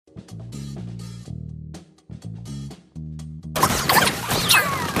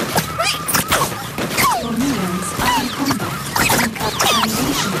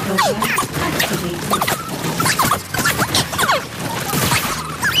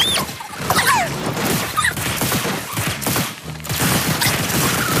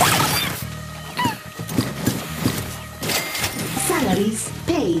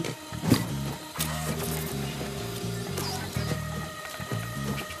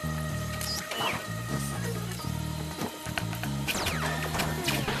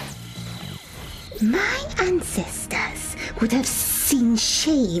My ancestors would have seen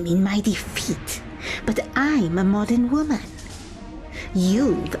shame in my defeat, but I'm a modern woman.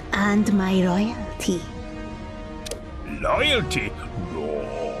 You've earned my loyalty. Loyalty?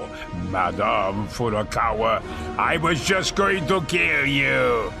 No, Madame Furukawa, I was just going to kill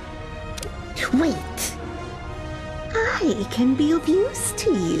you. Wait. I can be of use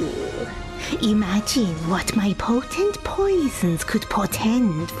to you. Imagine what my potent poisons could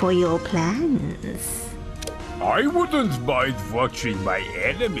portend for your plans. I wouldn't mind watching my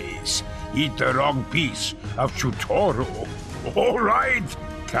enemies eat the wrong piece of Chutoro. All right,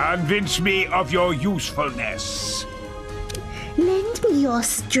 convince me of your usefulness. Lend me your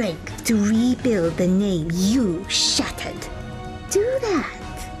strength to rebuild the name you shattered. Do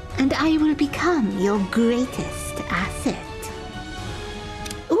that, and I will become your greatest asset.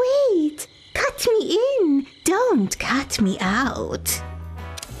 Wait! Cut me in! Don't cut me out!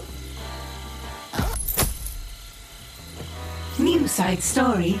 New side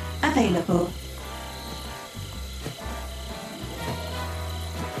story available.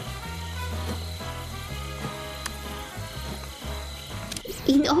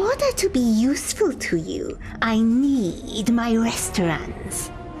 In order to be useful to you, I need my restaurants.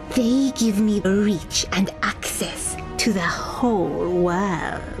 They give me reach and access to the whole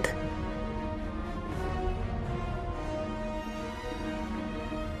world.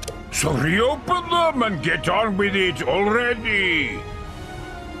 So reopen them and get on with it already.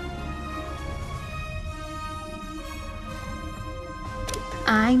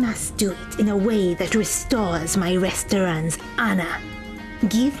 I must do it in a way that restores my restaurant's honor.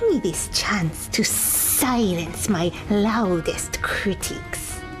 Give me this chance to silence my loudest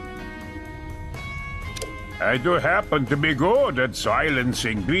critics. I do happen to be good at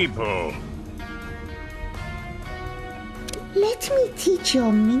silencing people. Let me teach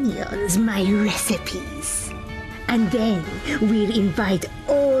your minions my recipes. And then we'll invite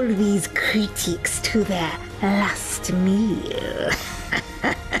all these critics to their last meal.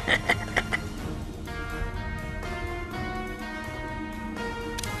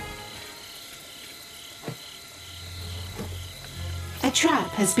 A trap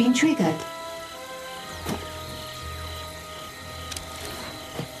has been triggered.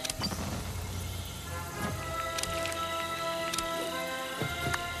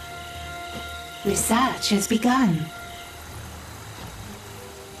 Research has begun.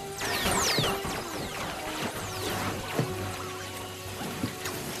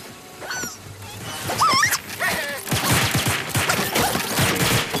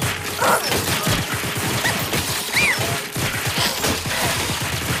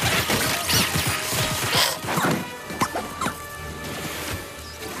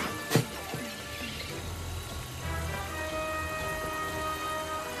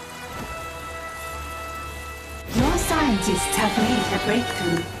 Scientists have made a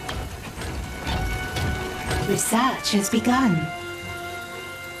breakthrough. Research has begun.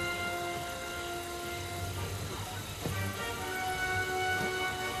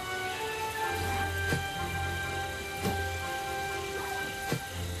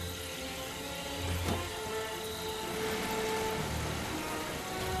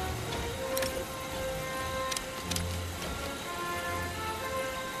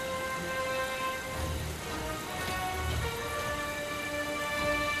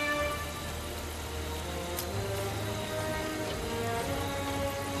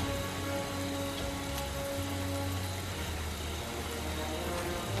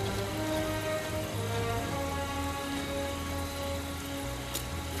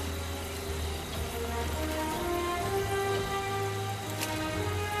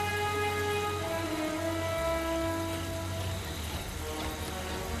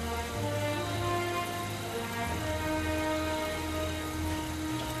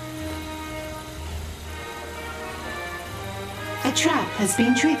 A trap has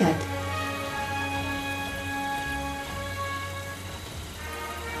been triggered.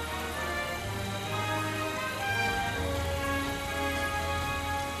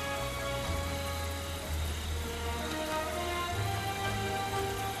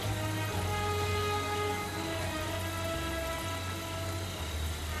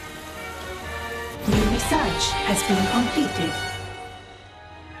 New research has been completed.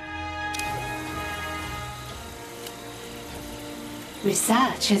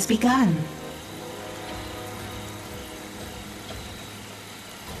 Research has begun.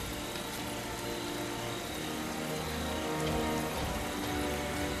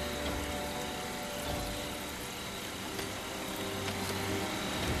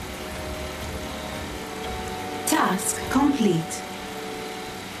 Task complete.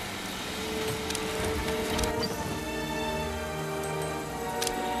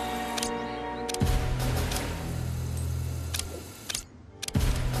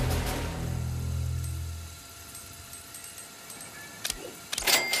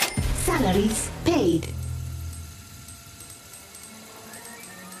 Salaries paid.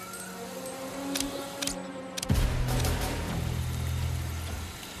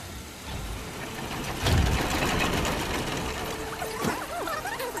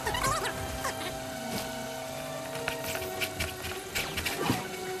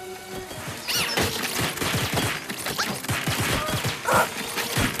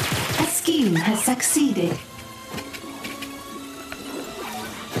 A scheme has succeeded.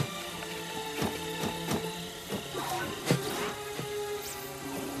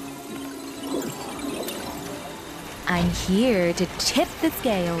 I'm here to tip the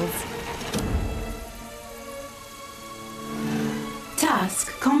scales.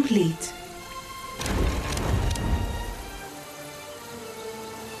 Task complete.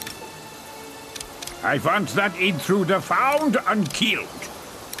 I want that intruder found and killed.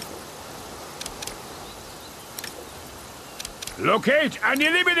 Locate and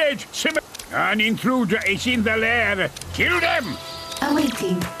eliminate Symmetry. An intruder is in the lair. Kill them!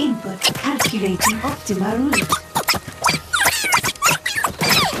 Awaiting input. Calculating optimal route.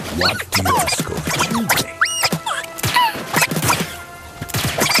 What do you ask of me?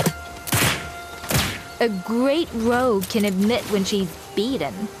 A great rogue can admit when she's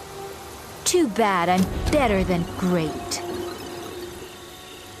beaten. Too bad I'm better than great.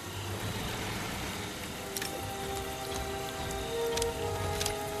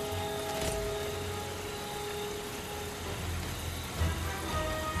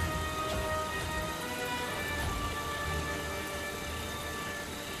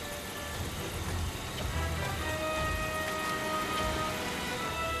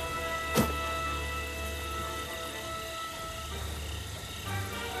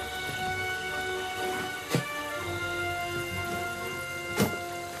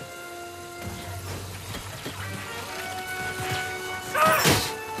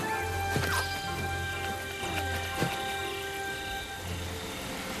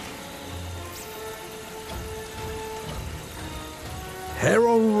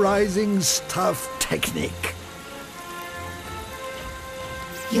 Hero Rising Staff Technique.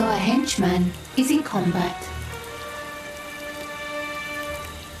 Your henchman is in combat.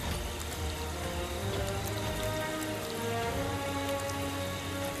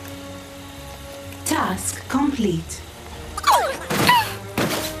 Task complete.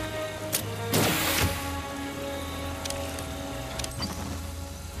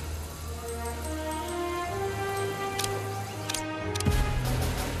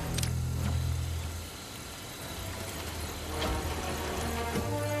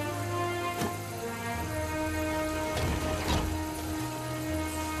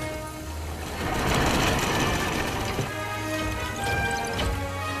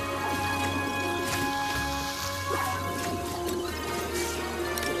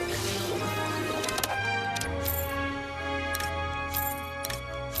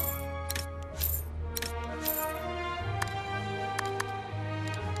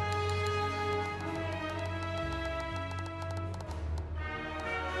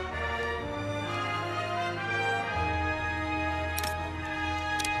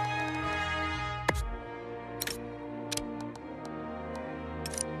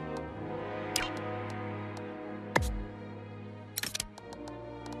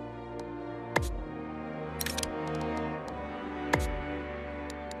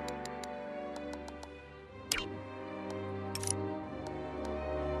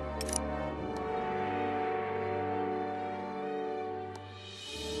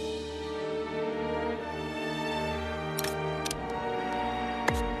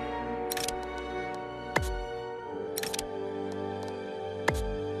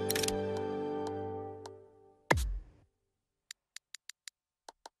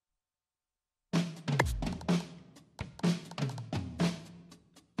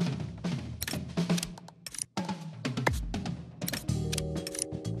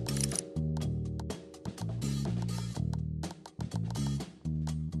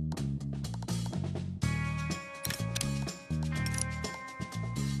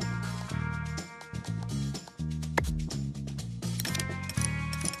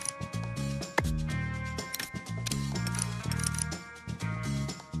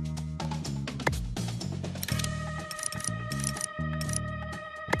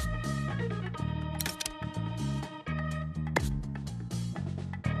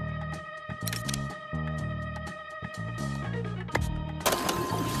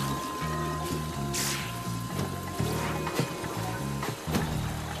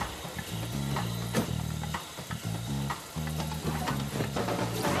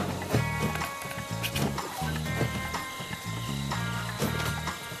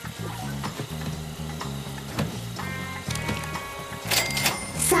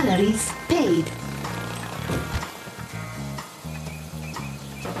 Salaries paid.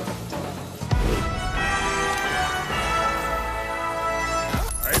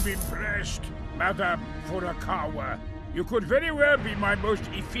 I'm impressed, Madame Furukawa. You could very well be my most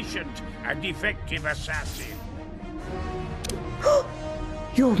efficient and effective assassin.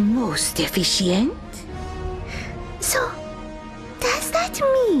 You're most efficient? So, does that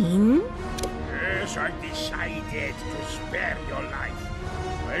mean? Yes, I've decided to spare your life.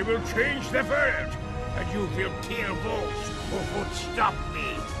 I will change the world, and you will kill those who would stop me.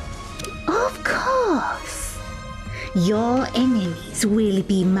 Of course. Your enemies will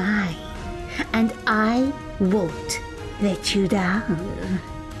be mine, and I won't let you down.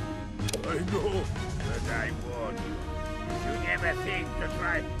 I know that I won. If you ever think to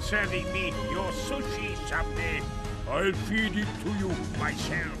try serving me your sushi someday, I'll feed it to you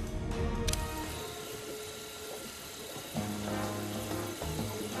myself.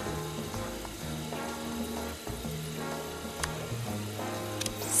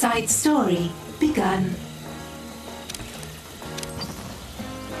 Side story begun.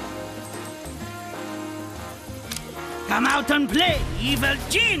 Come out and play, evil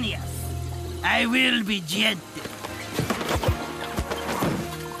genius! I will be gentle.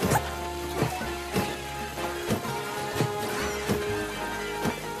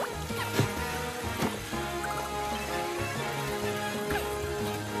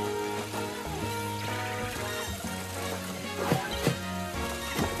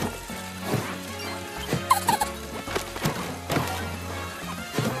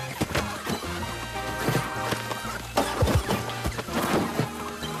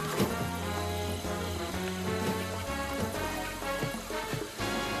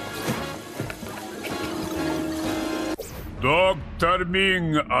 Dr.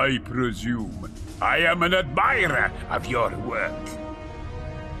 Ming, I presume. I am an admirer of your work.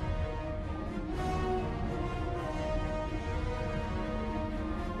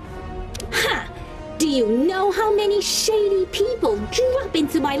 Do you know how many shady people drop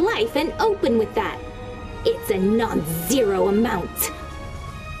into my life and open with that? It's a non-zero amount.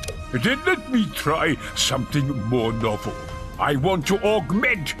 Then let me try something more novel. I want to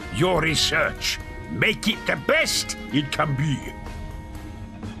augment your research. Make it the best it can be.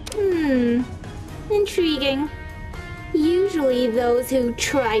 Intriguing. Usually those who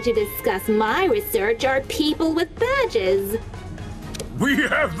try to discuss my research are people with badges. We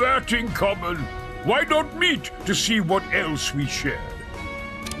have that in common. Why not meet to see what else we share?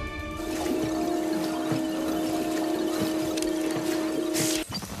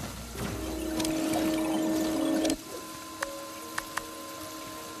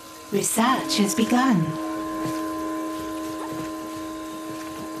 Research has begun.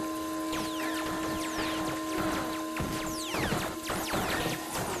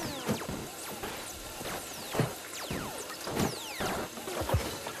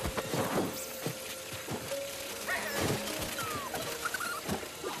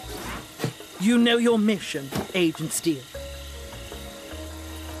 You know your mission, Agent Steele.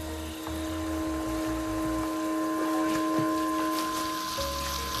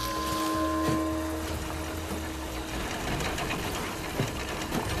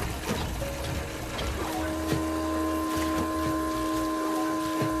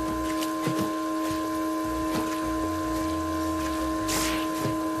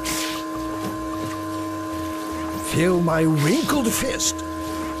 Feel my wrinkled fist.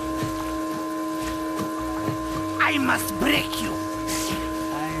 I must break you.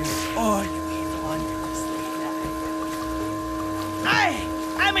 I've always wanted to say that.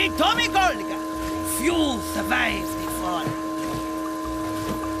 I am a Tommy Golga. Few survives the fall.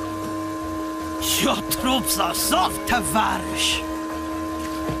 Your troops are soft, Tavarish.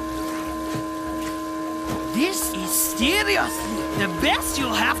 This is seriously the best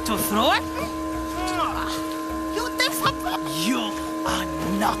you'll have to throw at me? You disappoint. You are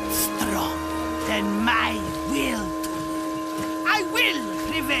not strong. Then my will to live. I will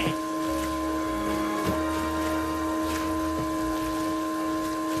prevail.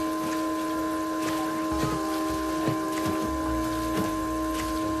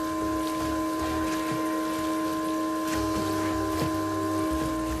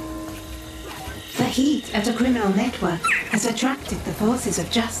 The heat of the criminal network has attracted the forces of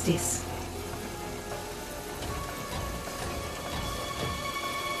justice.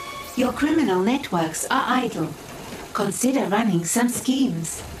 Your criminal networks are idle. Consider running some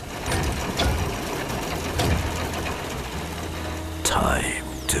schemes. Time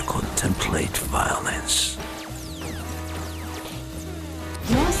to contemplate violence.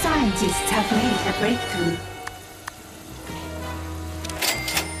 Your scientists have made a breakthrough.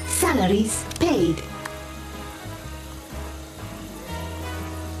 Salaries paid.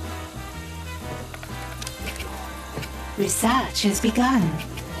 Research has begun.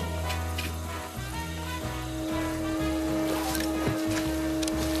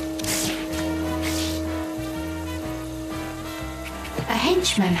 A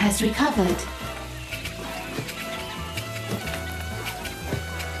henchman has recovered.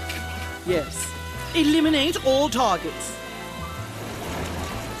 Yes. Eliminate all targets.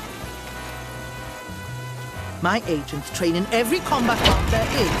 My agents train in every combat art there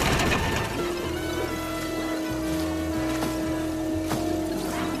is.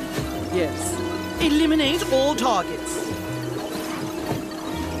 Yes. Eliminate all targets.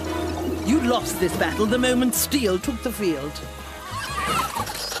 You lost this battle the moment Steel took the field.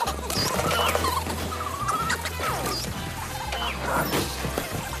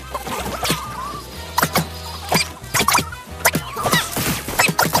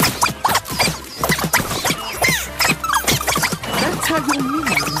 That's how your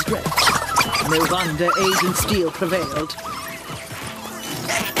minions dress. No wonder Agent Steel prevailed.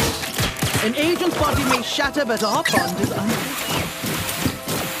 An agent's body may shatter, but our bond is unbreakable.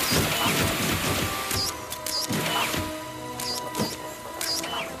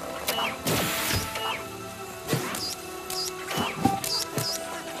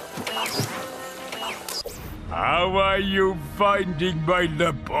 How are you finding my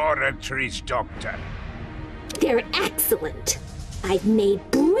laboratories, Doctor? They're excellent. I've made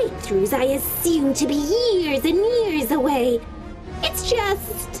breakthroughs I assumed to be years and years away. It's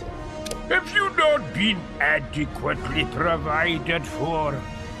just... Have you not been adequately provided for?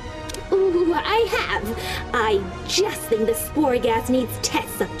 Ooh, I have. I just think the spore gas needs test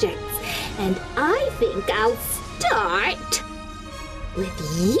subjects. And I think I'll start with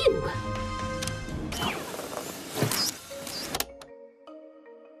you.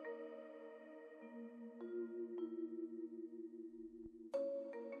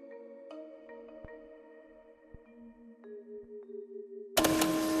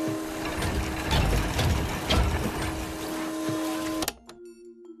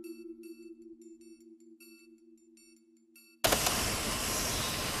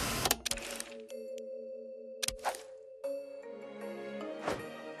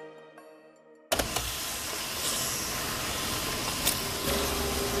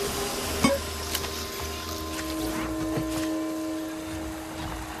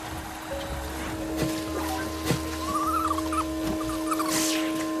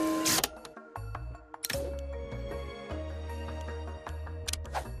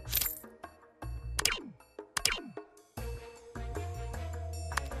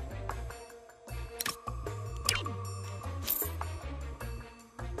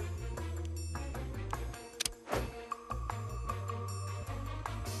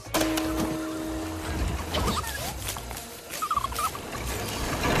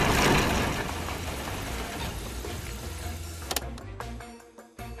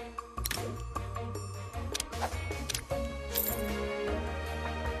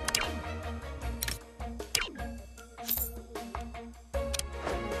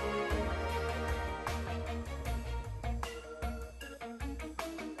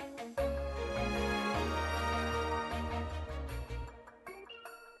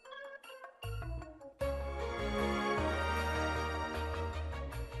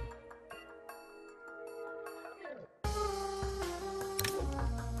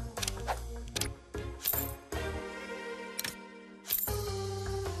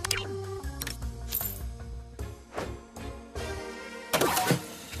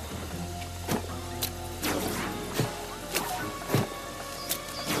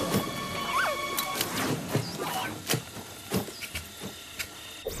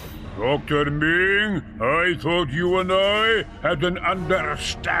 Dr. Ming, I thought you and I had an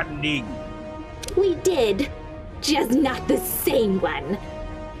understanding. We did. Just not the same one.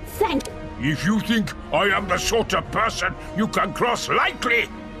 Thank... If you think I am the sort of person you can cross lightly...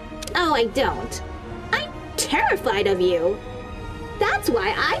 Oh, I don't. I'm terrified of you. That's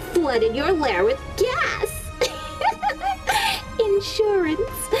why I flooded your lair with gas. Insurance.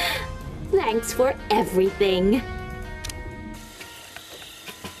 Thanks for everything.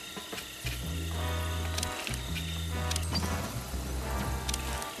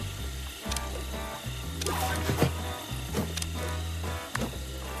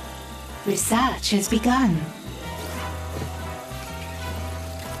 Research has begun.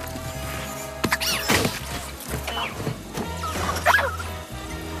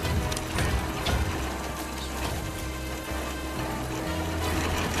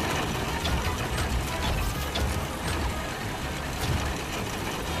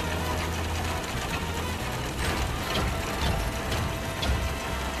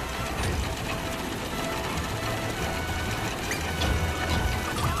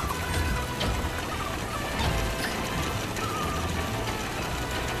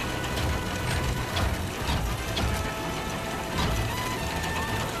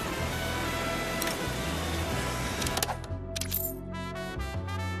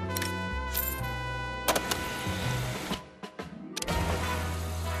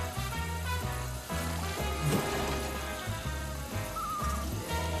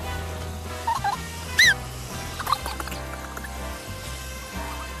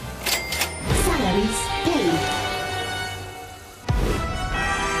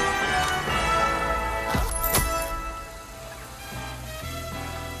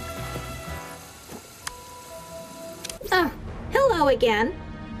 go again.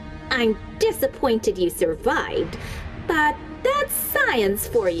 I'm disappointed you survived, but that's science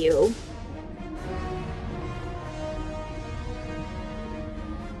for you.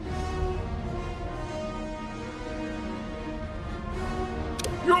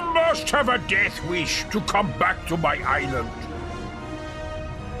 You must have a death wish to come back to my island.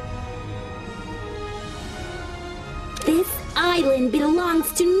 This island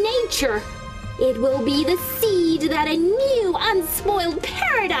belongs to nature. It will be the seed that a new, unspoiled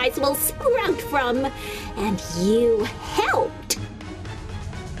paradise will sprout from. And you helped.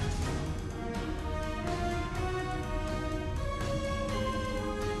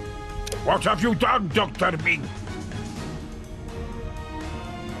 What have you done, Dr. Ming?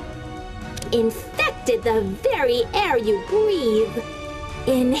 Infected the very air you breathe.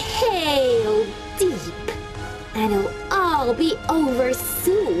 Inhale deep, and it'll all be over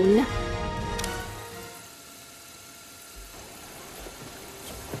soon.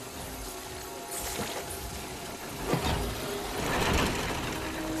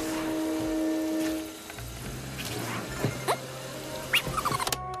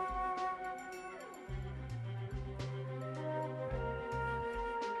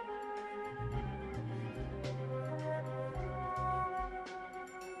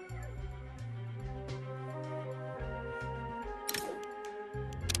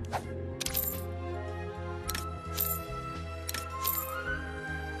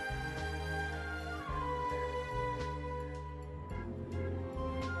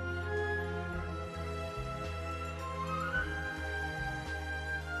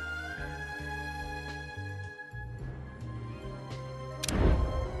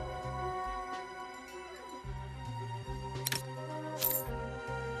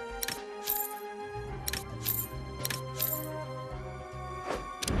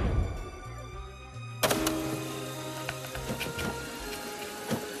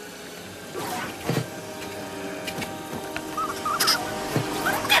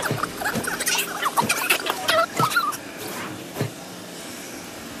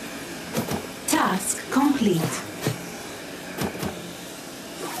 Task complete.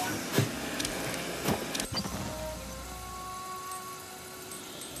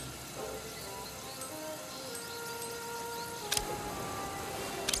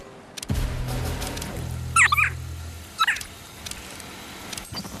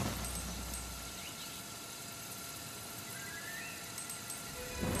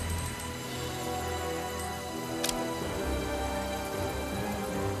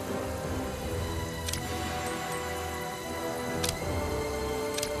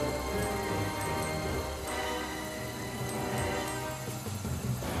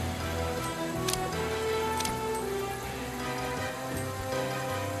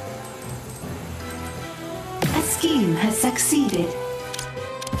 Scheme has succeeded.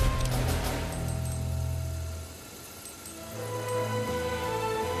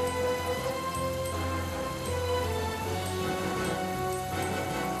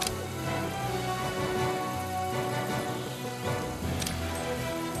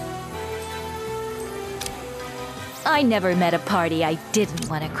 I never met a party I didn't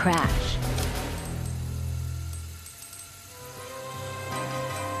want to crash.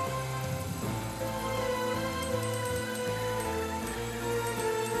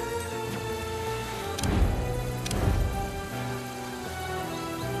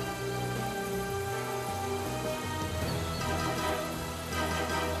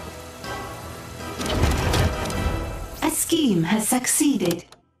 Scheme has succeeded.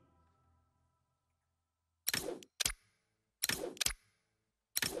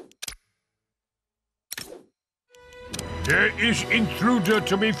 There is intruder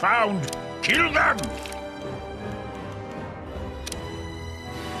to be found. Kill them!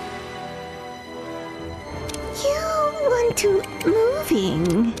 You want to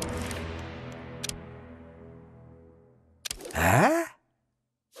moving? Huh?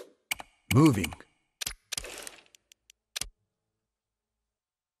 Moving.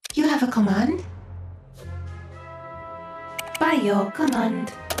 You have a command? By your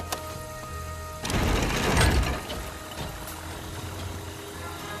command.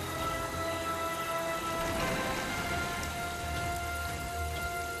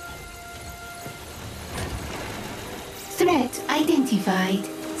 Threat identified.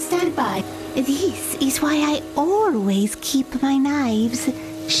 Stand by. This is why I always keep my knives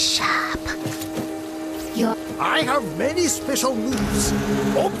sharp. I have many special moves.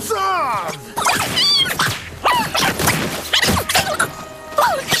 Observe!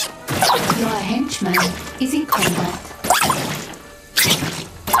 Your henchman is in combat.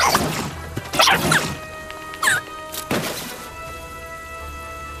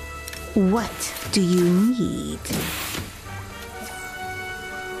 What do you need?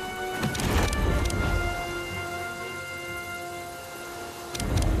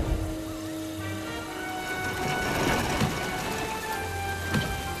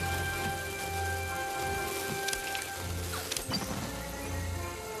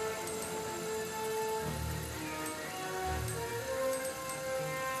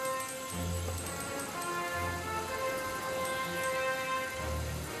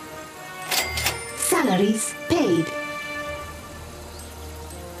 Salaries paid.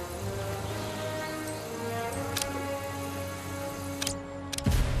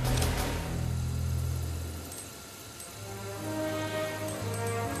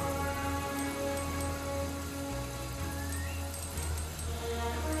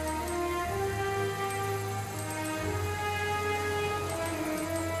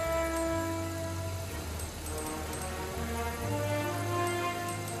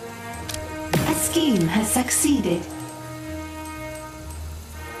 Scheme has succeeded.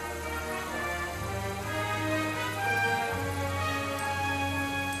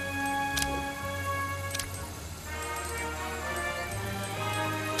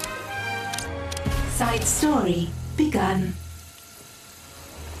 Side story begun.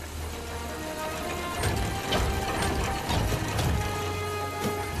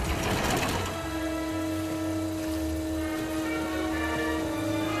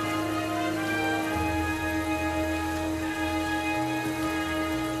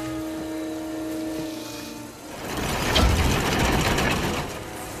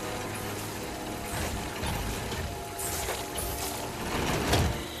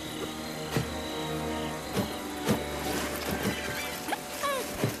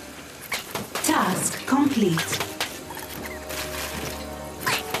 Task complete.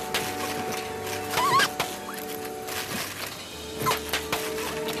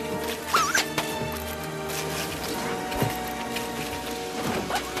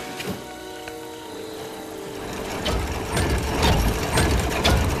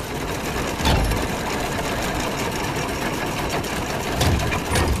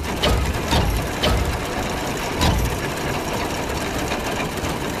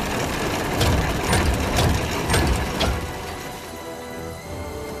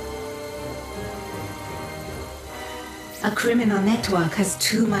 A criminal network has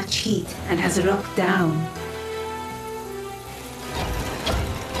too much heat and has locked down.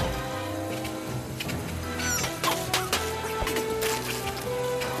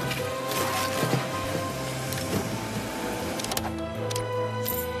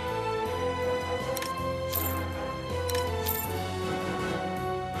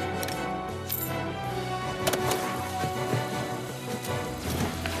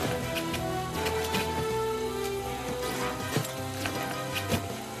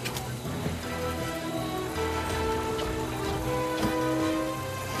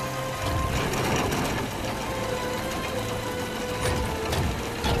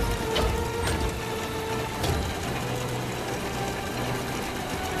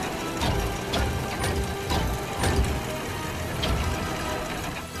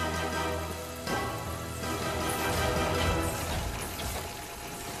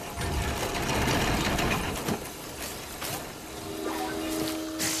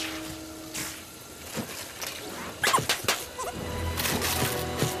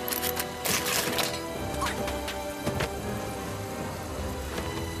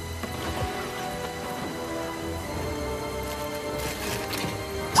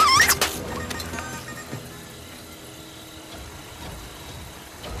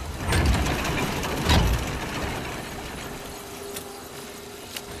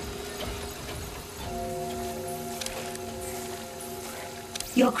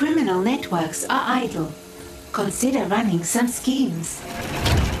 Your criminal networks are idle. Consider running some schemes.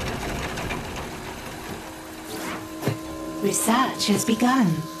 Research has begun.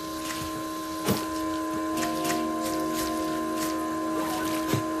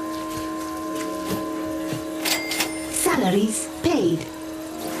 Salaries paid.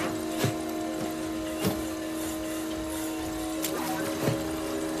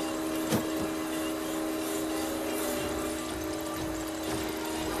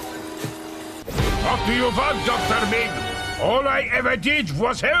 What do you want, Dr. Ming? All I ever did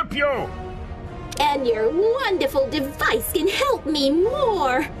was help you. And your wonderful device can help me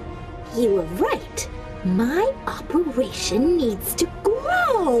more. You were right. My operation needs to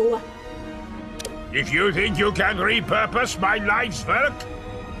grow. If you think you can repurpose my life's work,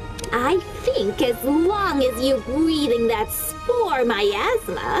 I think as long as you're breathing that spore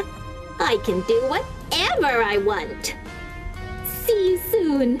miasma, I can do whatever I want. See you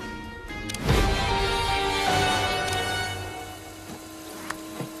soon.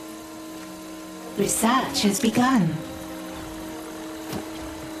 Research has begun.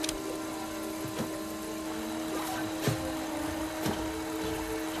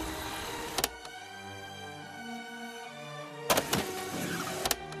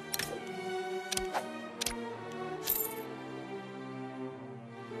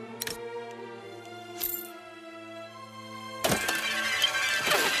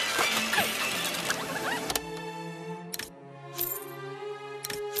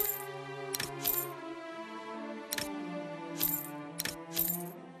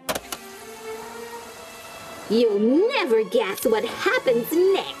 You'll never guess what happens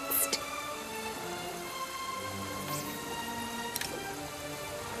next.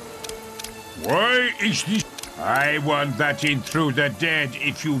 Why is this? I want that intruder dead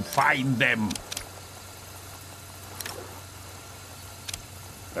if you find them.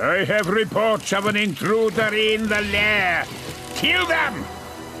 I have reports of an intruder in the lair. Kill them!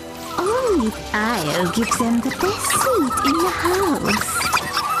 Only I'll give them the best seat in the house.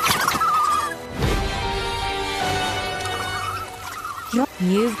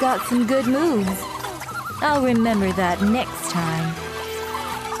 You've got some good moves. I'll remember that next time.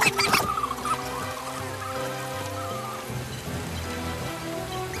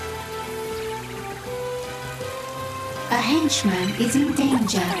 A henchman is in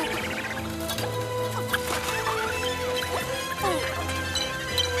danger.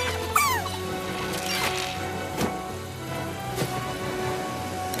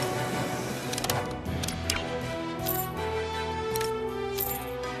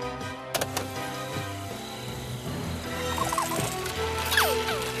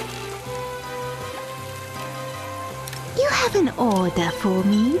 You have an order for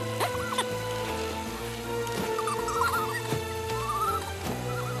me?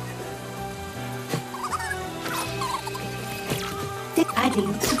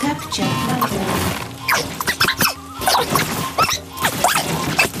 Adding to capture library.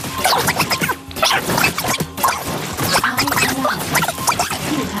 I allow.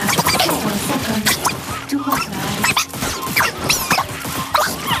 You have 4 seconds to apply.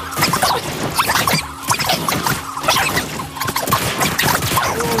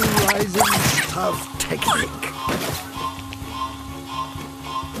 Rising's tough technique.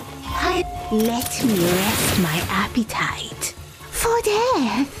 Let me rest my appetite. For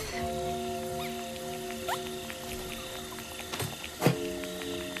death.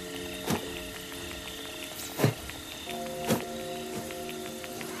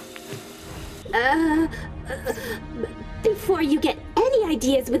 Before you get any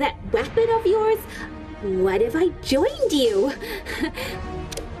ideas with that weapon of yours, what if I joined you?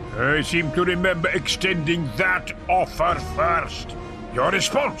 I seem to remember extending that offer first. Your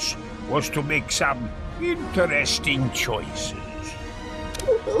response was to make some interesting choices.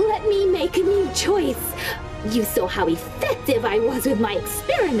 Let me make a new choice. You saw how effective I was with my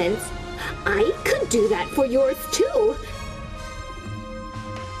experiments. I could do that for yours too.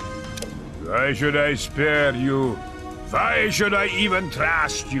 Why should I spare you? Why should I even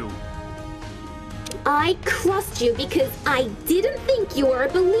trust you? I trust you because I didn't think you were a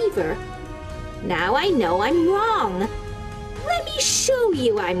believer. Now I know I'm wrong. Let me show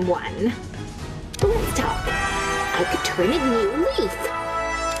you I'm one. Let's talk. I could turn a new leaf.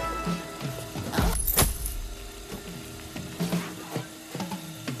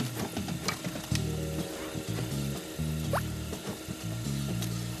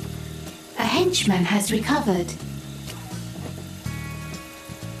 A henchman has recovered.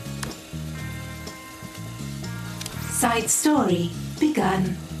 Side story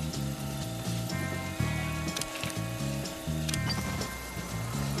begun.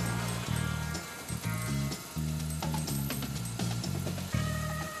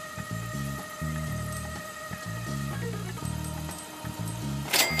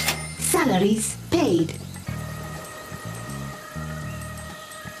 Salaries paid.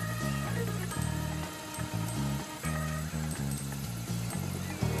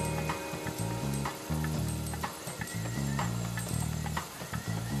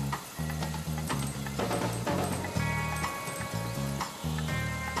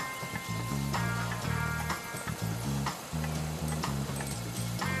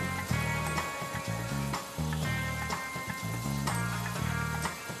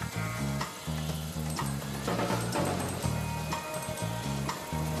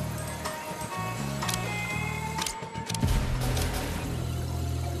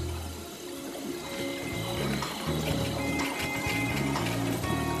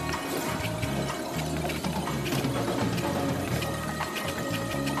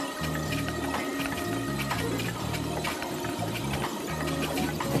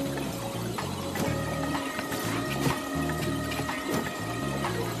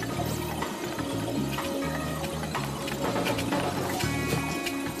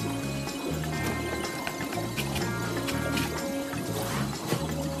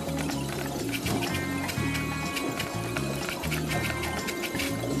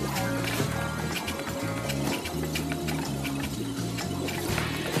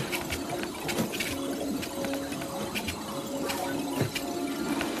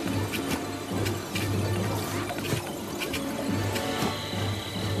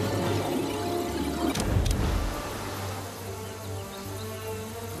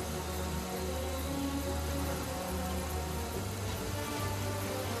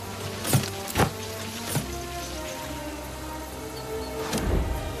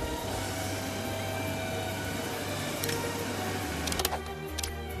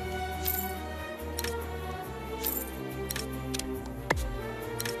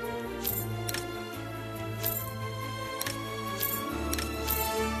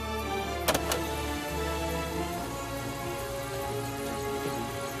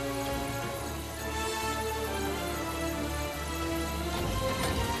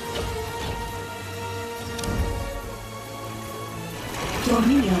 Your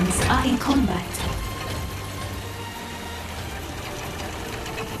minions are in combat.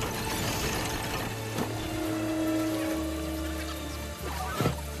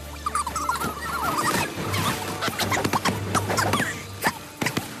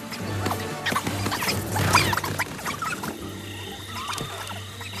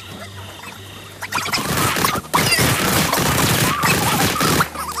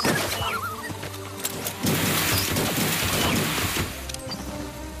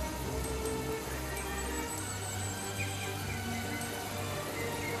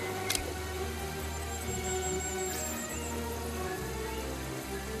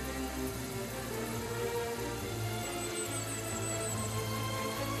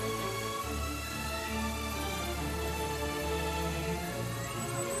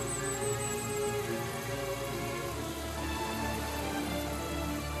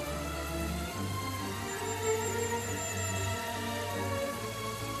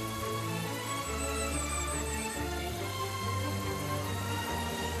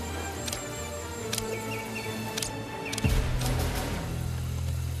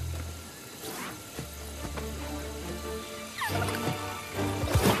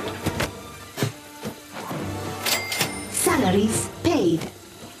 Salaries paid.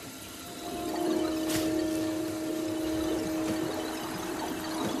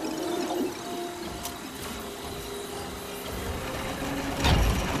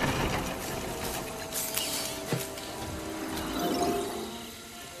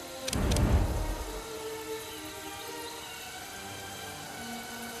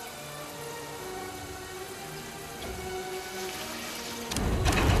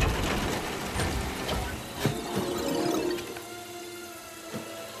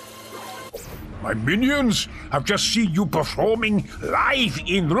 My minions have just seen you performing live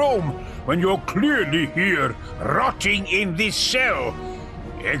in Rome when you're clearly here, rotting in this cell.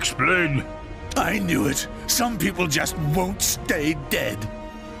 Explain. I knew it. Some people just won't stay dead.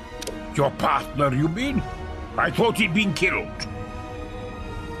 Your partner, you mean? I thought he'd been killed.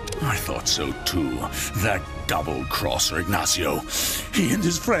 I thought so too. That double-crosser Ignacio. He and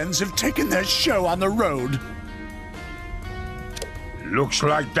his friends have taken their show on the road. Looks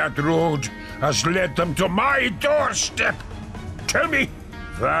like that road has led them to my doorstep. Tell me,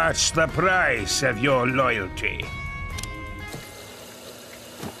 what's the price of your loyalty?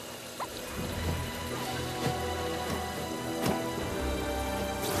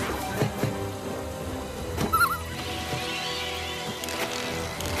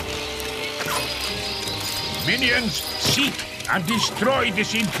 Minions, seek and destroy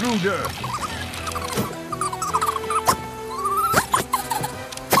this intruder.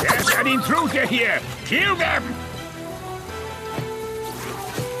 There's an intruder here. Kill them!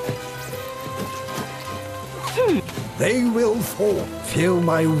 They will fall. Feel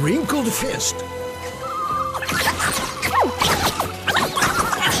my wrinkled fist.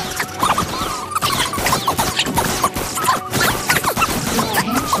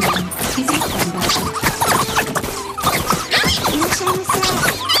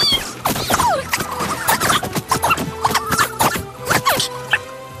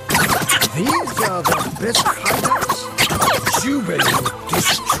 These are the best hideouts. Jube will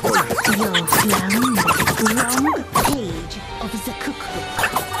destroy it. You've found the wrong page of the cookbook.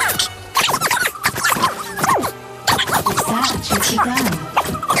 Research has begun.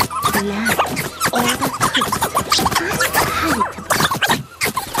 Land all the cooks.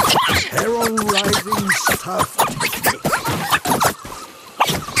 Terrorizing stuff.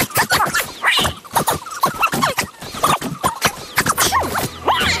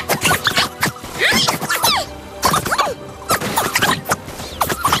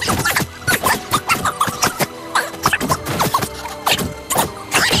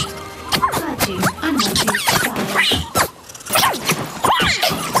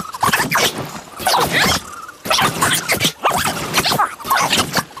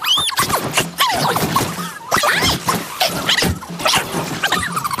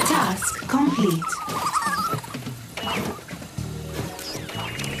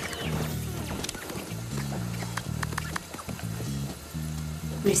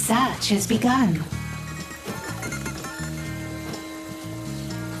 Research has begun.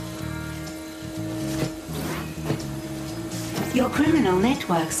 Your criminal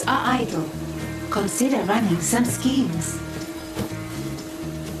networks are idle. Consider running some schemes.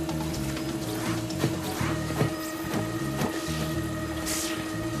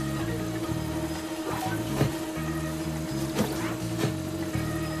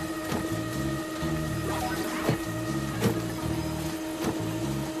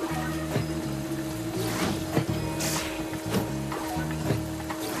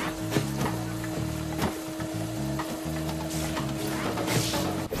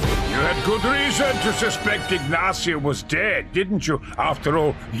 Good reason to suspect Ignacio was dead, didn't you? After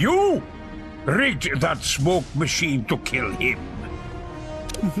all, you rigged that smoke machine to kill him.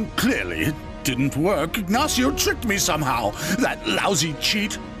 Clearly, it didn't work. Ignacio tricked me somehow. That lousy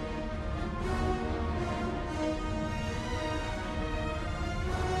cheat.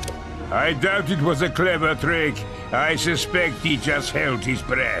 I doubt it was a clever trick. I suspect he just held his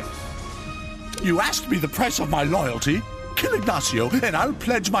breath. You asked me the price of my loyalty. Kill Ignacio, and I'll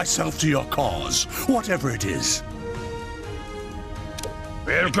pledge myself to your cause, whatever it is.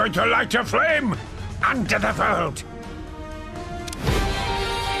 We're going to light a flame under the world.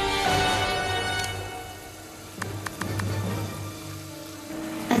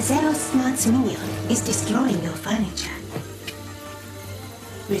 A Zero-Smarts minion is destroying your furniture.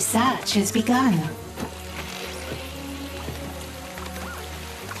 Research has begun.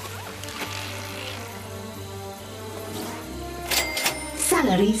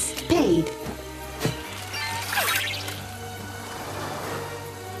 Salaries paid.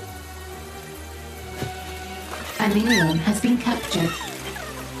 A minion has been captured.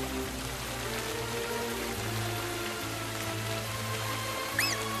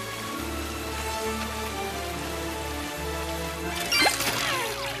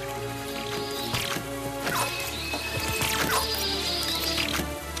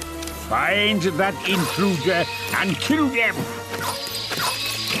 Find that intruder and kill them.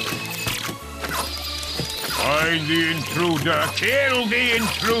 Find the intruder. Kill the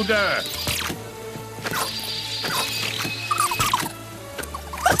intruder.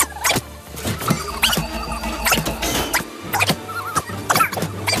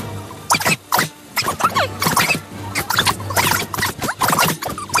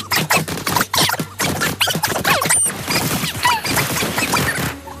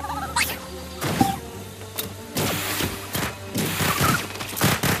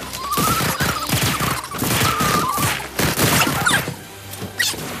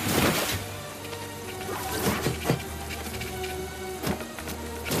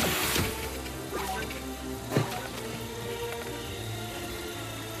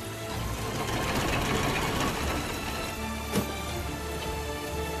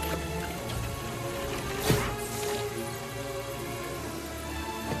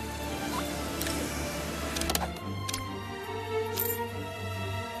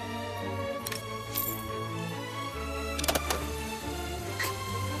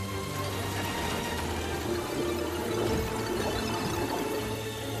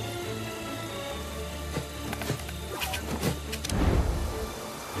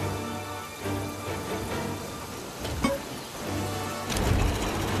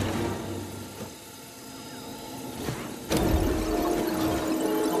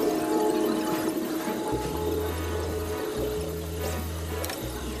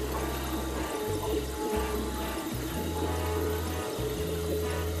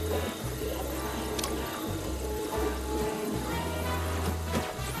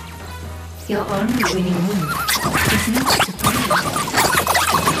 Your only winning move is not to play.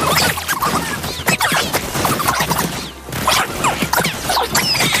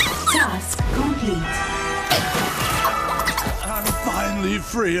 Task complete. I'm finally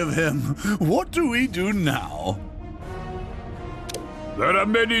free of him. What do we do now? There are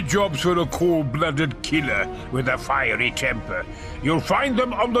many jobs for a cold-blooded killer with a fiery temper. You'll find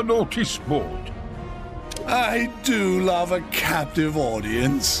them on the notice board. I do love a captive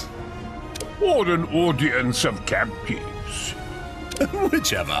audience. Or an audience of captives.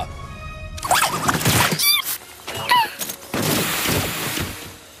 Whichever.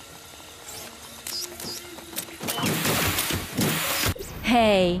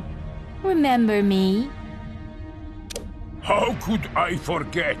 Hey, remember me? How could I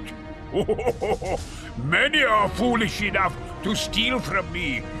forget? Many are foolish enough to steal from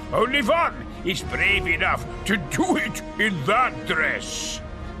me. Only one is brave enough to do it in that dress.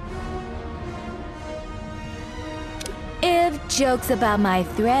 If jokes about my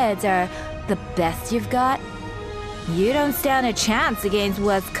threads are the best you've got, you don't stand a chance against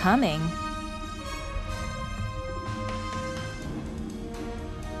what's coming.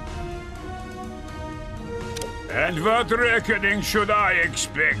 And what reckoning should I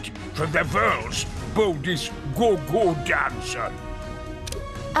expect from the world's boldest go-go dancer?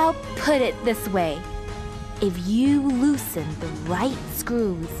 I'll put it this way. If you loosen the right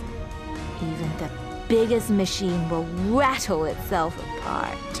screws, even the biggest machine will rattle itself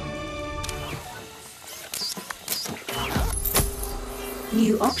apart.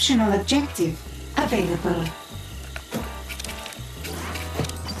 New optional objective available.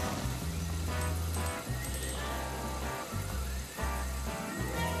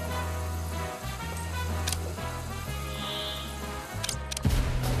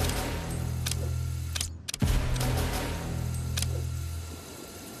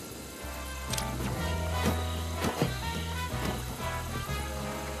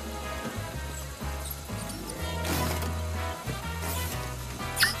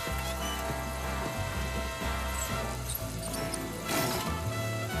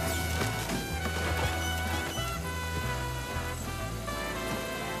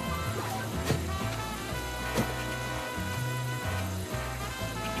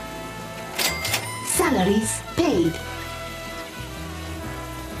 Salaries paid.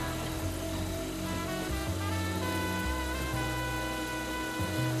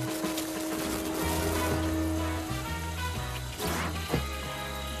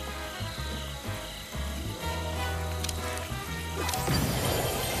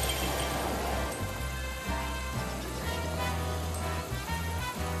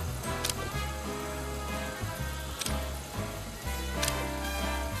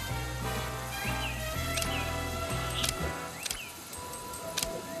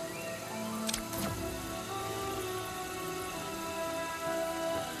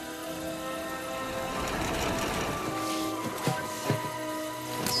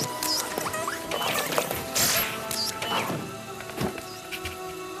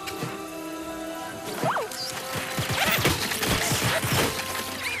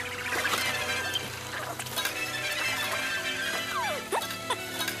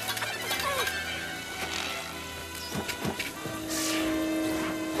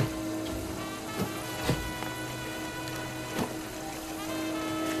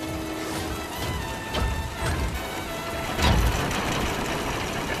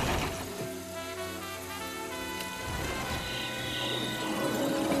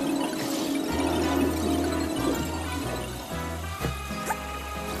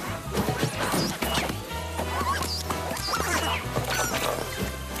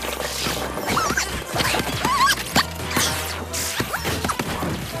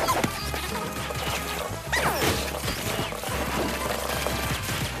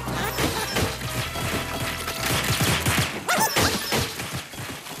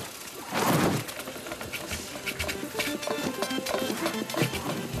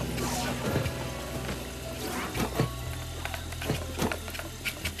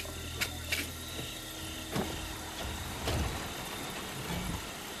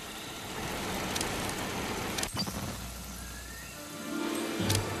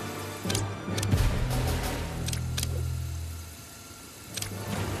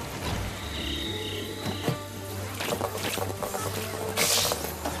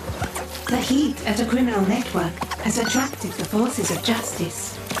 The heat at a criminal network has attracted the forces of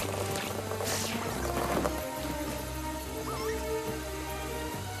justice.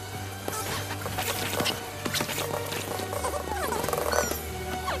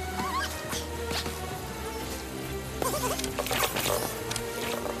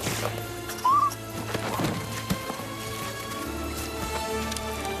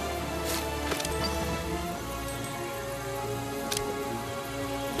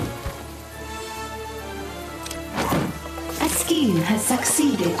 Has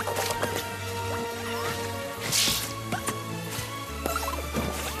succeeded.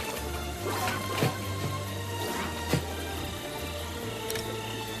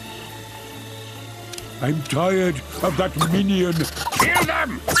 I'm tired of that minion. Kill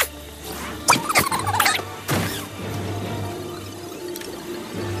them!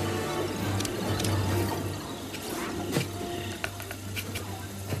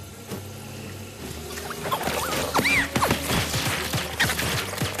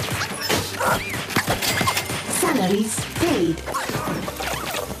 Salaries paid.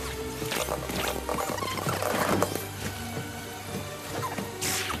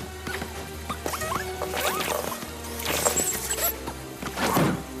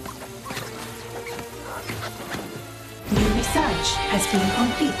 New research has been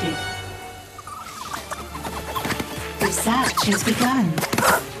completed. Research has begun.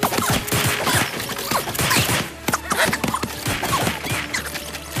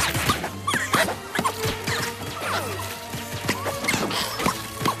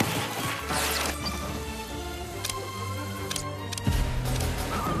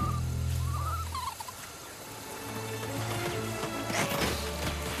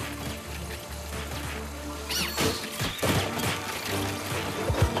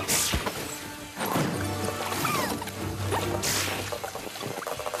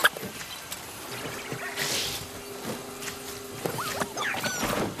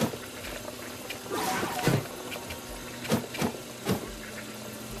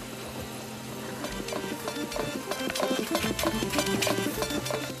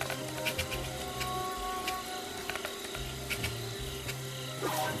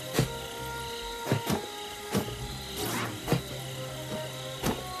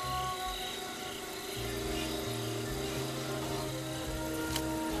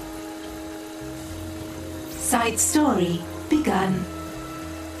 Side story begun.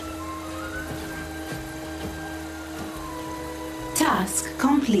 Task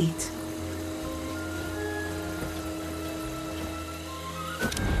complete.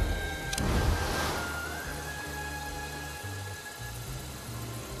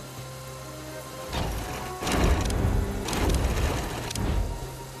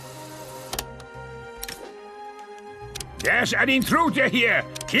 There's an intruder here!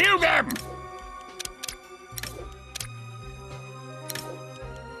 Kill them!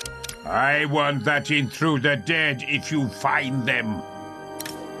 I want that intruder dead if you find them.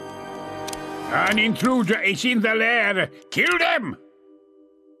 An intruder is in the lair! Kill them!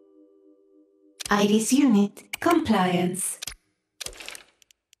 IDIS unit compliance.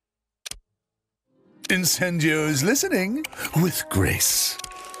 Incendio's listening with grace.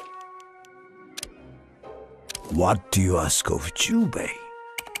 What do you ask of Jubei?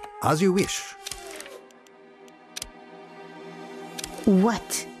 As you wish.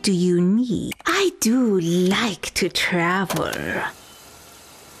 What do you need? I do like to travel.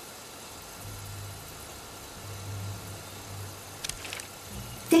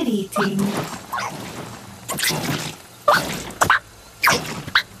 Deleting.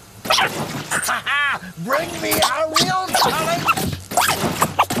 Bring me a real challenge!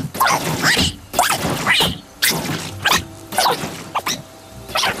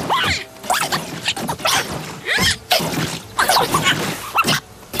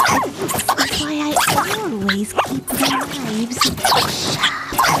 Why I always keep the knives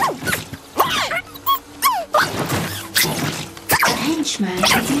sharp. The henchman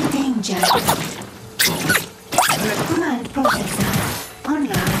is in danger. Command processor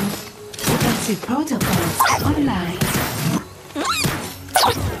online. Defensive protocols online.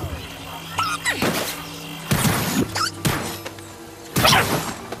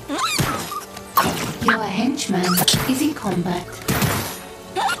 Your henchman is in combat.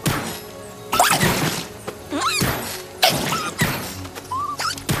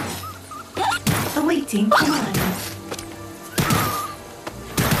 Awaiting command.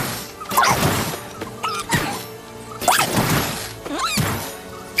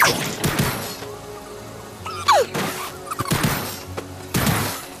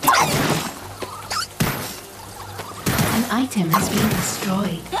 An item has been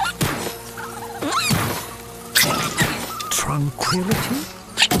destroyed. Tranquility?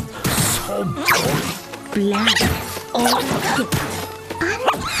 So boring. Bland, all cooked,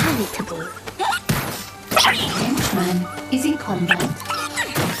 unpalatable. Henchman is in combat.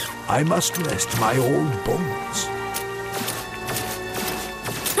 I must rest my old bones.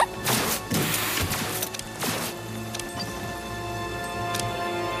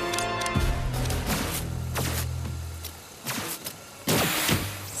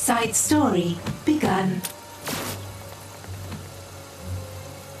 Side story begun.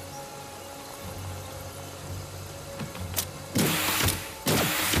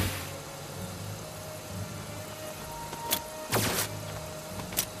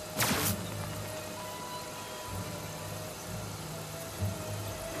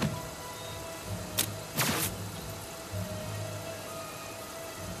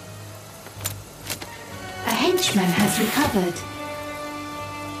 A henchman has recovered.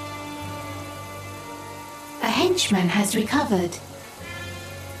 A henchman has recovered.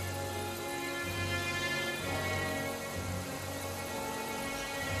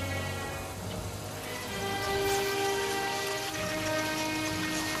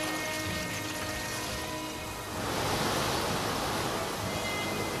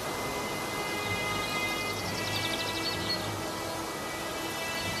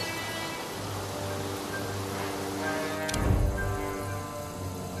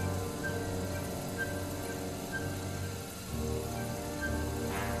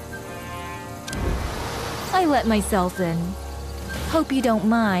 I let myself in. Hope you don't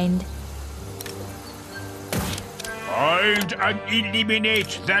mind. Find and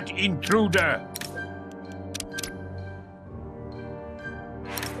eliminate that intruder.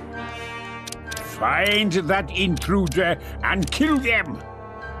 Find that intruder and kill them.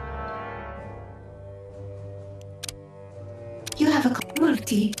 You have a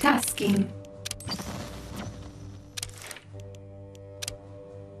multitasking.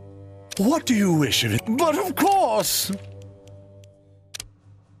 What do you wish of it? But of course!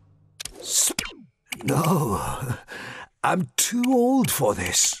 No, I'm too old for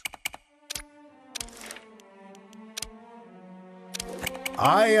this.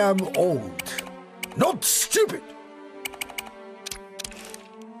 I am old, not stupid.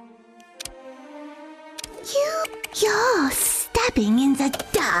 You're stabbing in the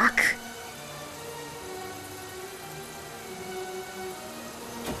dark.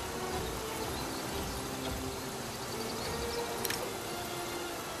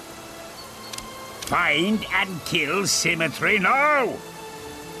 Find and kill Symmetry now!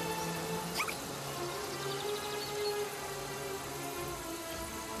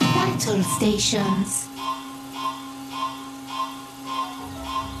 Battle stations.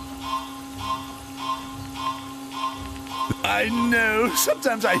 I know.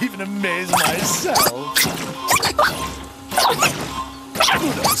 Sometimes I even amaze myself.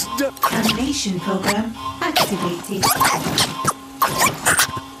 Domination program activated.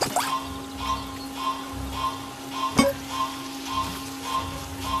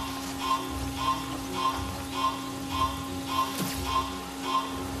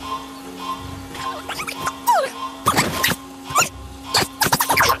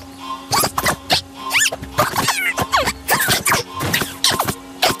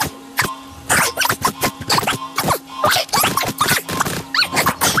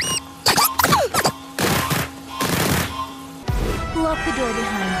 Lock the door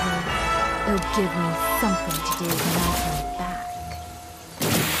behind me. It'll give me something to do when I come back.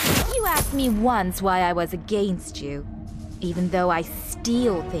 You asked me once why I was against you, even though I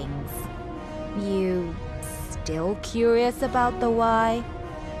steal things. You still curious about the why?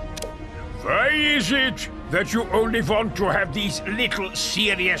 Why is it that you only want to have these little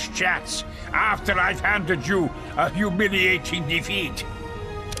serious chats after I've handed you a humiliating defeat?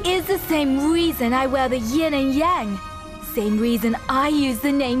 Is the same reason I wear the yin and yang. Same reason I use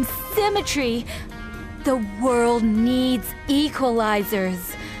the name Symmetry. The world needs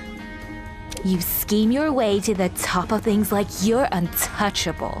equalizers. You scheme your way to the top of things like you're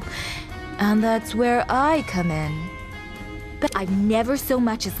untouchable. And that's where I come in. But I've never so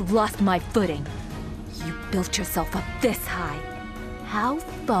much as lost my footing. You built yourself up this high. How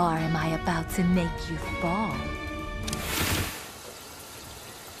far am I about to make you fall?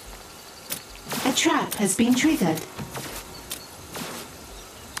 A trap has been triggered.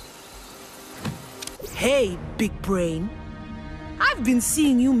 Hey, big brain. I've been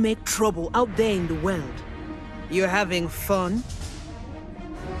seeing you make trouble out there in the world. You're having fun?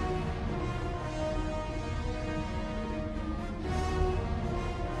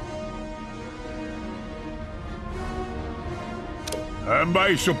 Am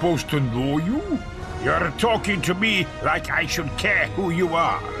I supposed to know you? You're talking to me like I should care who you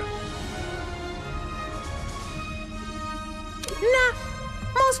are. Nah.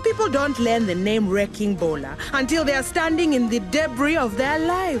 Most people don't learn the name Wrecking Bola until they are standing in the debris of their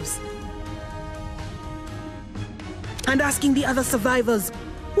lives. And asking the other survivors,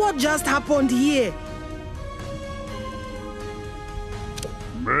 what just happened here?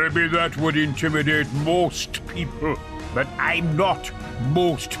 Maybe that would intimidate most people, but I'm not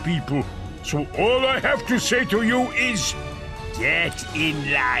most people. So all I have to say to you is, get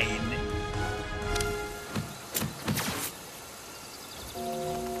in line.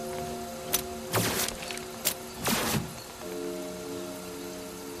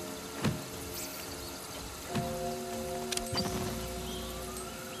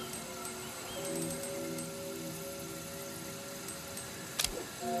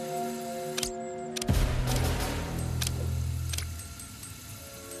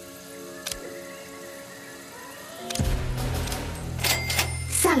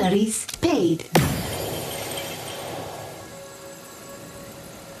 Salaries paid.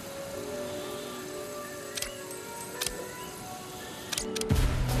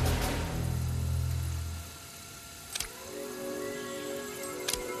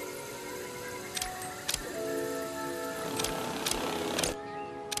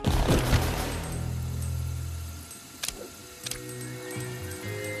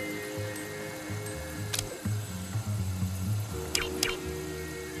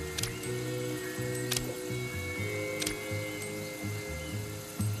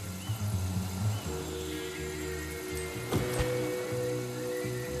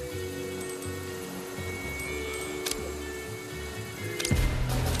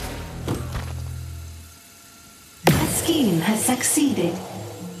 Scheme has succeeded.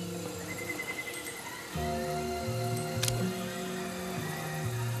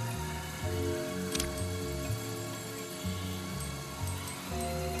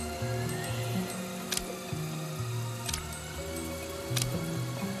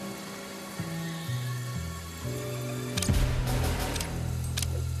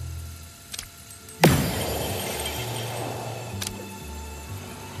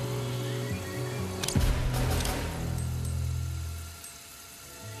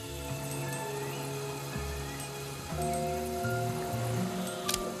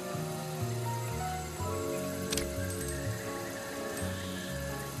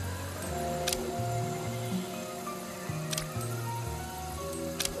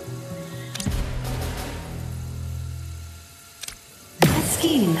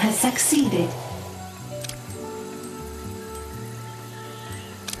 Scheme has succeeded.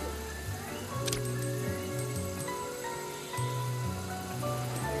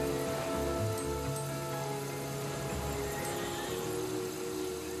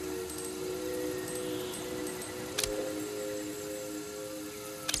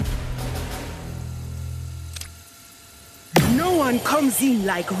 Everyone comes in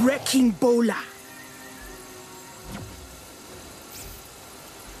like wrecking Bola.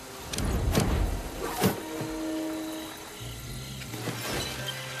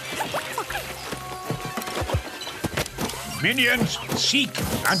 Minions, seek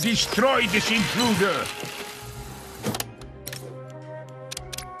and destroy this intruder.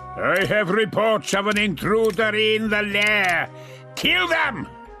 I have reports of an intruder in the lair. Kill them!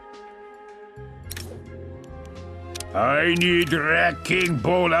 I need Wrecking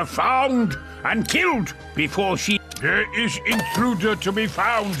Bola found and killed before she... There is intruder to be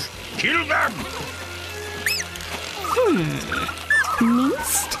found. Kill them!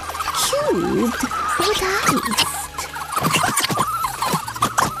 Minced, cubed, or diced?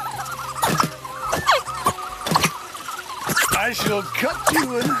 I shall cut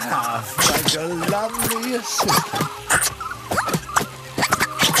you in half like a lovely assistant.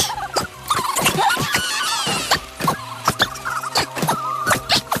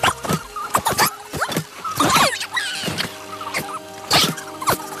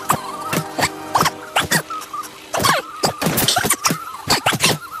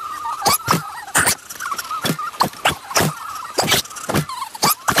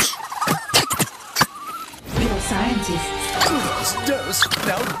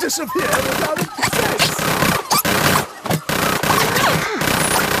 Now disappear without a trace.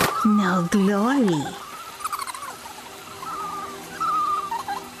 No glory.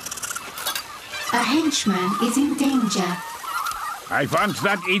 A henchman is in danger. I want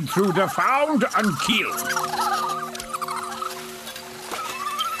that intruder found and killed.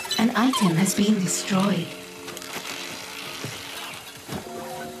 An item has been destroyed.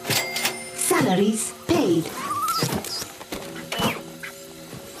 Salaries paid.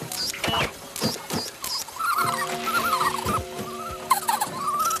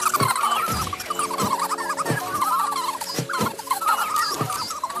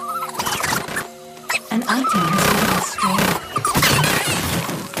 An item has been destroyed.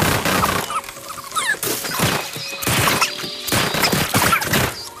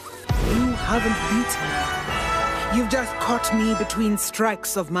 You haven't beat me. You've just caught me between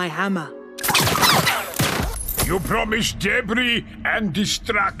strikes of my hammer. You promised debris and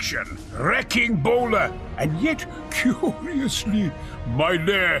destruction, Wrecking Bola, and yet, curiously, my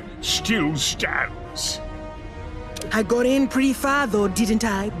lair still stands. I got in pretty far though, didn't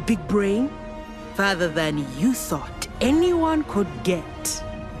I, big brain? Farther than you thought anyone could get.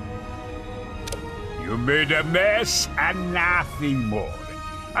 You made a mess and nothing more.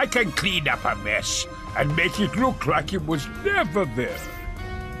 I can clean up a mess and make it look like it was never there.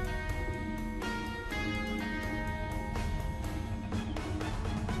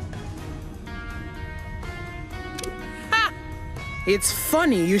 It's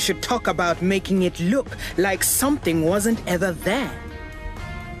funny you should talk about making it look like something wasn't ever there.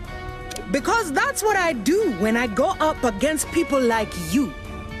 Because that's what I do when I go up against people like you.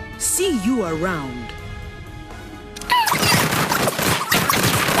 See you around.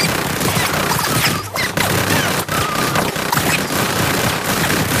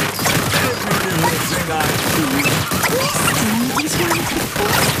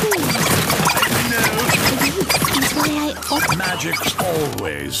 Magic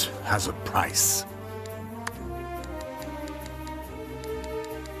always has a price.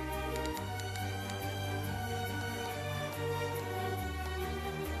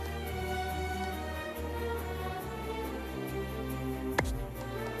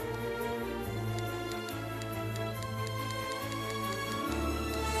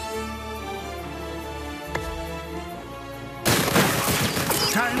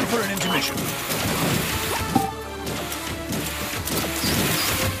 Time for an intermission.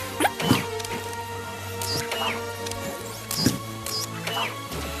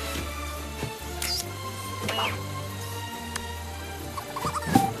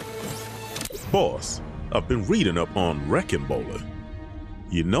 Boss, I've been reading up on Wrecking Bola.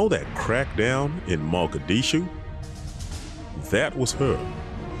 You know that crackdown in Mogadishu? That was her.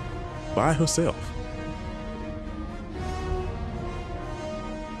 By herself.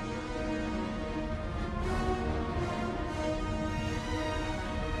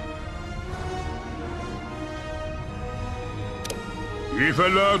 If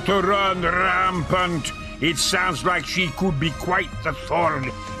allowed to run rampant, it sounds like she could be quite the thorn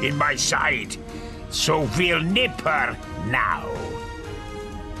in my side. So we'll nip her now.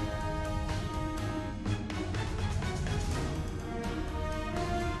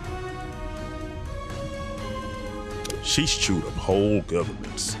 She's chewed up whole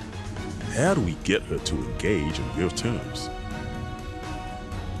governments. How do we get her to engage on your terms?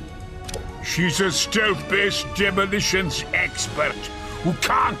 She's a stealth-based demolitions expert who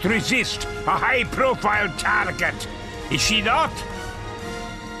can't resist a high-profile target. Is she not?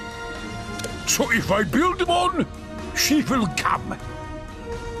 So if I build one, she will come.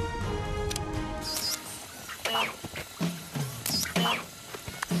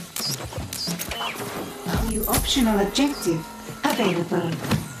 New optional objective available.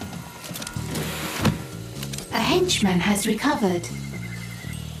 A henchman has recovered.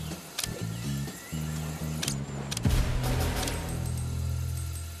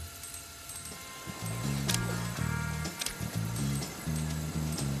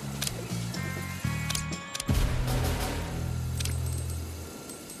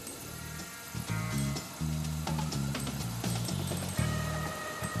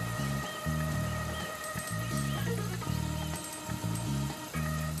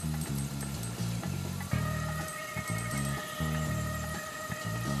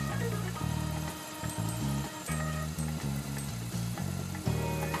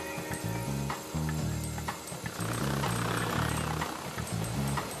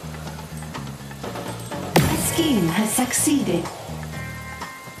 Scheme has succeeded.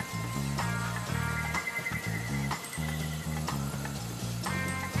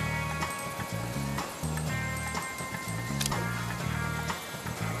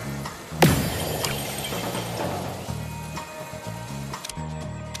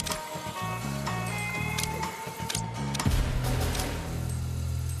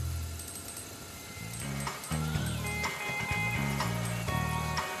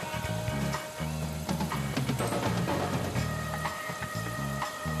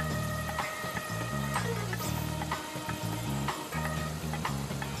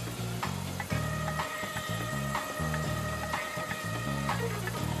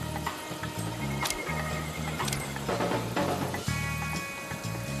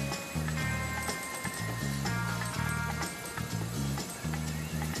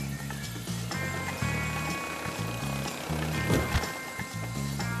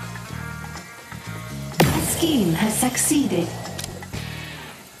 Scheme has succeeded.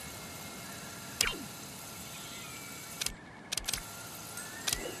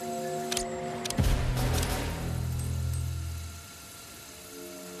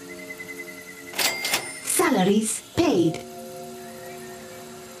 Salaries paid.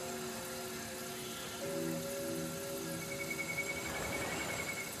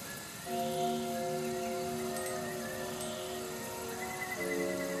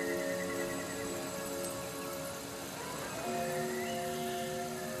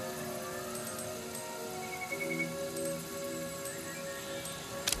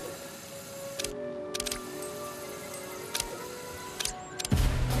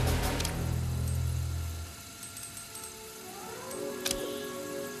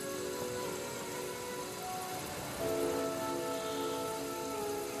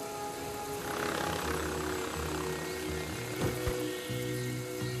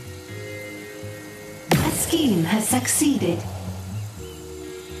 Scheme has succeeded.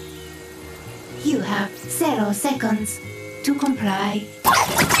 You have 0 seconds to comply.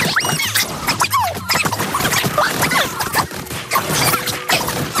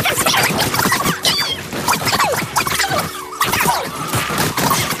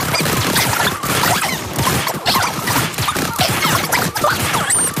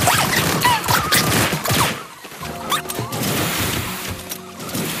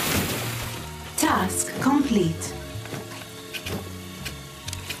 Task complete.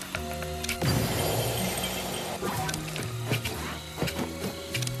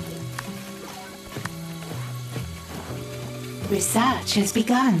 Research has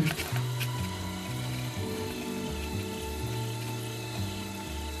begun.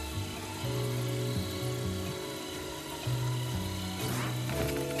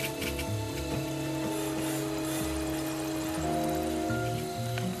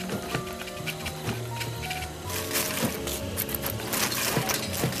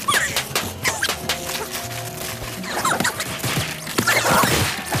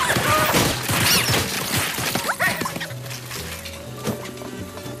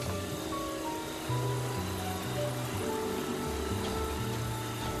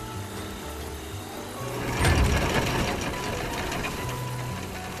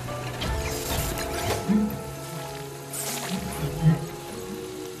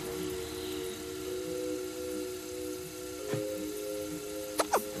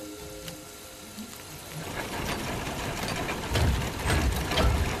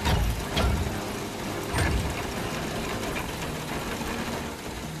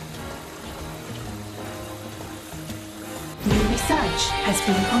 New research has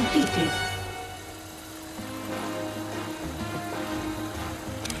been completed.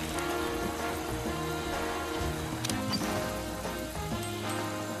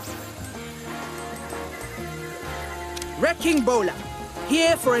 King Bola,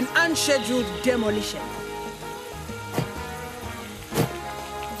 here for an unscheduled demolition.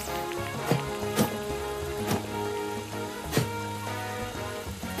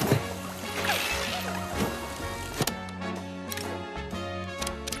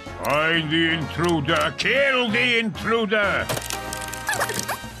 Find the intruder! Kill the intruder!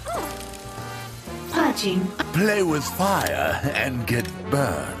 Purging. Play with fire and get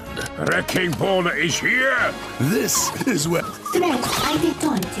burned. Wrecking Bola is here! This is where... Threat ID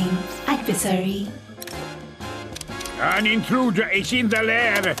taunting. Adversary. An intruder is in the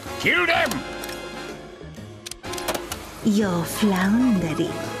lair! Kill them! You're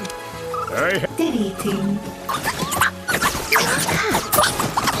floundering. Deleting.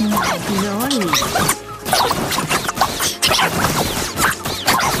 Magnolias.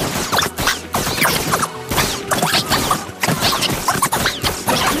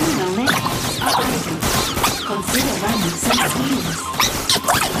 Criminal networks are idle. Consider running some schemes.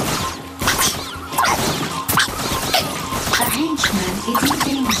 A henchman is in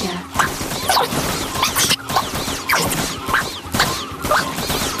danger.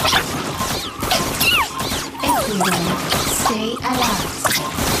 Everyone, stay alert.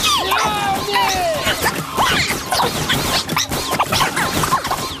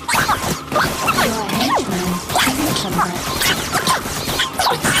 Your henchman is in combat.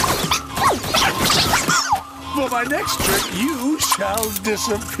 For my next trick, you shall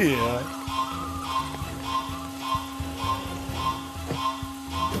disappear.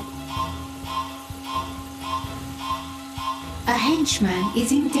 A henchman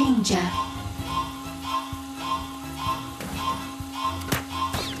is in danger.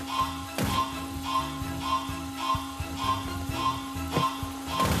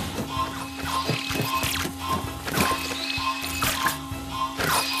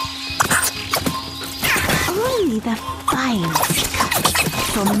 Only the finest cuts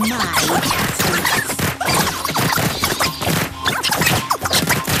from my castles.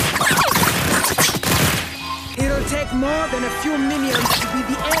 It'll take more than a few minions to be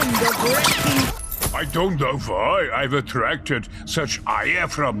the end of wrecking. I don't know why I've attracted such ire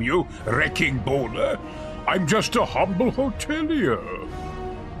from you, Wrecking Bola. I'm just a humble hotelier.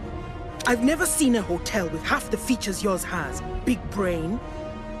 I've never seen a hotel with half the features yours has, big brain.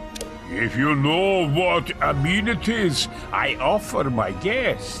 If you know what amenities I offer my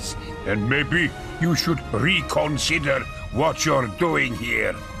guests, then maybe you should reconsider what you're doing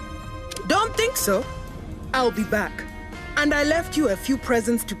here. Don't think so. I'll be back. And I left you a few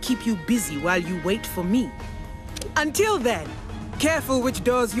presents to keep you busy while you wait for me. Until then, careful which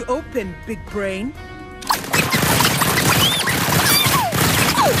doors you open, big brain.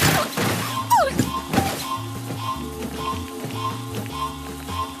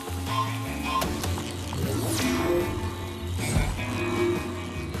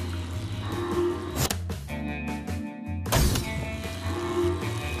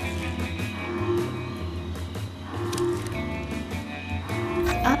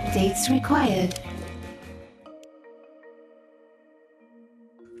 Updates required.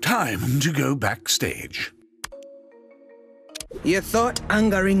 Time to go backstage. You thought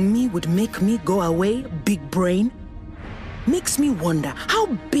angering me would make me go away, big brain? Makes me wonder how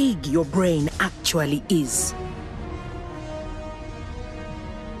big your brain actually is.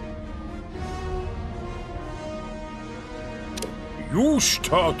 You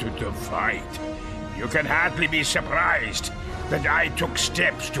started the fight. You can hardly be surprised that I took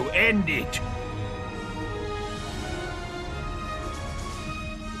steps to end it.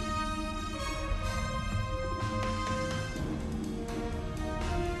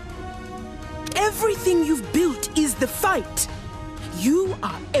 Everything you've built is the fight. You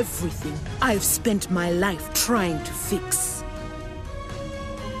are everything I've spent my life trying to fix.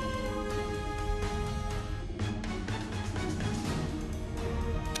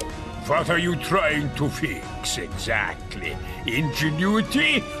 What are you trying to fix exactly?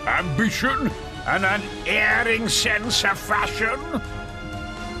 Ingenuity, ambition, and an erring sense of fashion?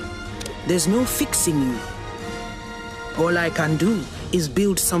 There's no fixing you. All I can do is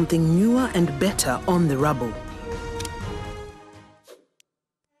build something newer and better on the rubble.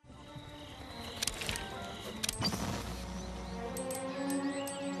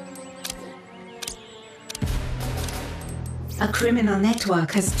 A criminal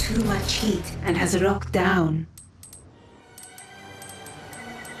network has too much heat and has locked down.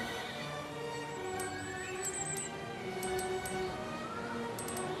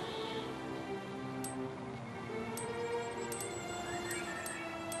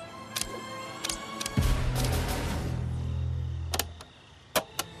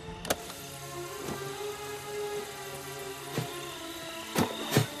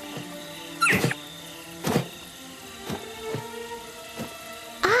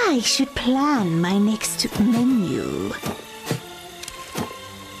 I should plan my next menu.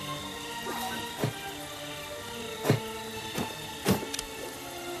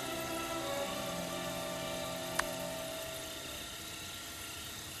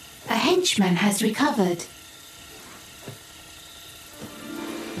 A henchman has recovered.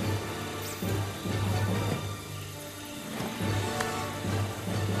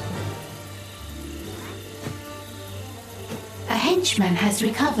 A henchman has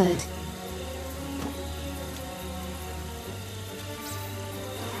recovered.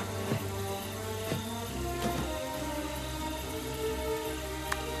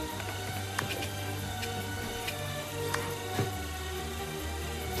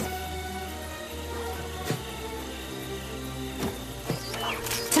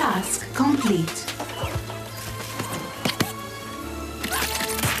 Task complete.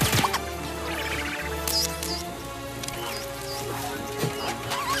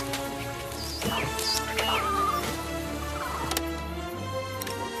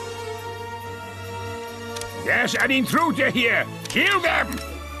 There's an intruder here! Kill them!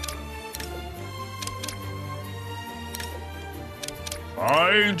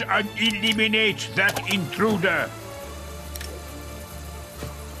 Find and eliminate that intruder!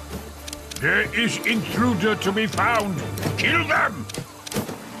 There is intruder to be found! Kill them!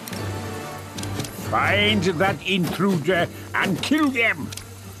 Find that intruder and kill them!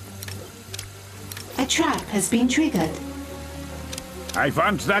 A trap has been triggered. I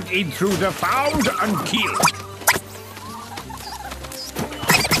want that intruder found and killed!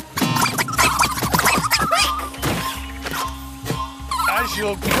 I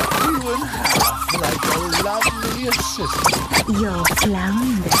shall cut you in half like a lovely assistant. You're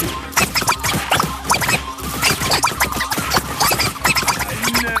floundering. I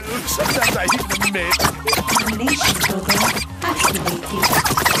know, sometimes I even admit. Domination program activated.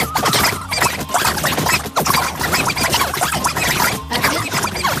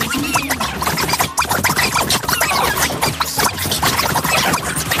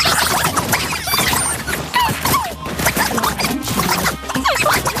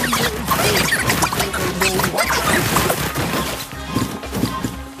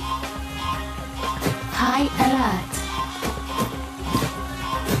 High alert.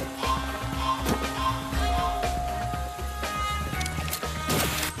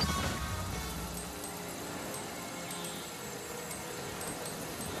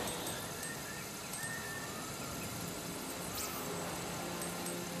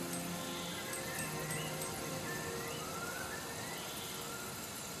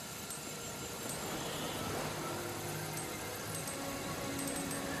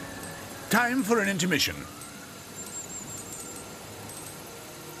 Time for an intermission.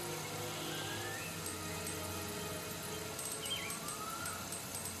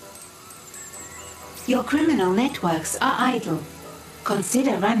 Your criminal networks are idle.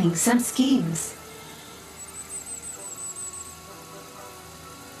 Consider running some schemes.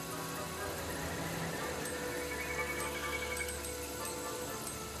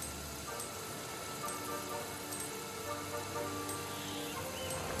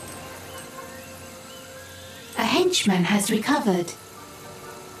 A henchman has recovered.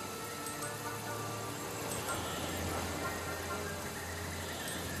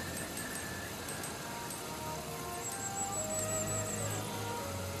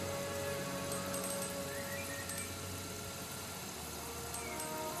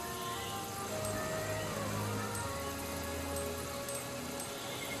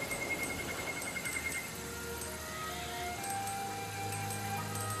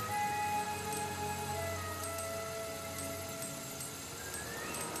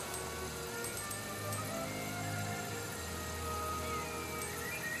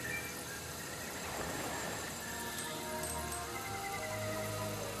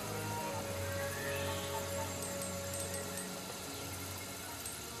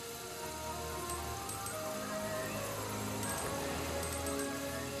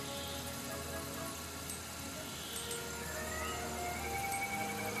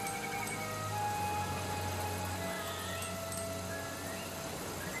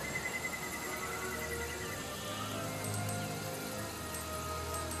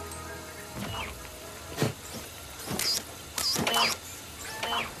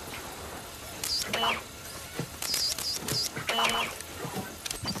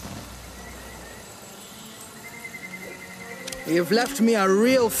 You've left me a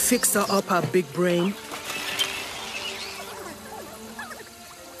real fixer-upper, big brain.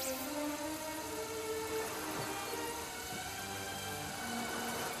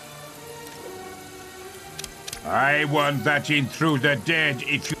 I want that intruder dead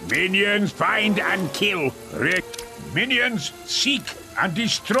if you... Minions, find and kill. Minions, seek and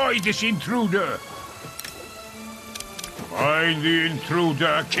destroy this intruder. Find the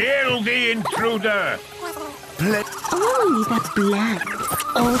intruder, kill the intruder. Only the bland,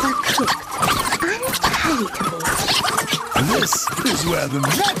 overcooked, unpalatable. This is where the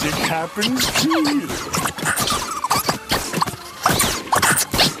magic happens too.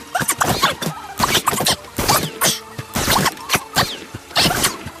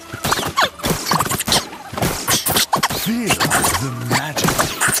 Feel the magic.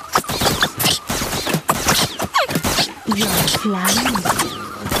 You're flying.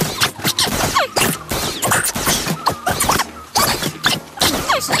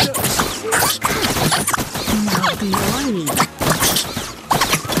 Now glory.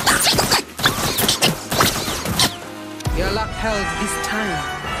 Your luck held this time,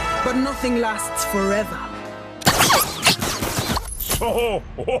 but nothing lasts forever. So,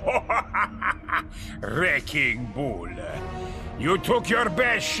 wrecking Bola. You took your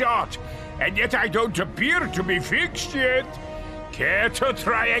best shot, and yet I don't appear to be fixed yet. Care to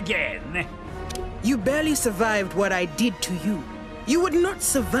try again? You barely survived what I did to you. You would not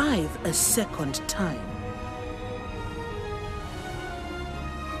survive a second time.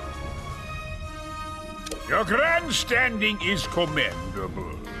 Your grandstanding is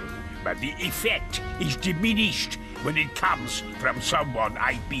commendable, but the effect is diminished when it comes from someone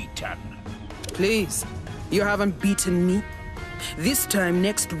I've beaten. Please, you haven't beaten me. This time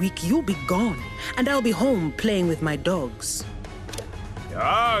next week you'll be gone, and I'll be home playing with my dogs.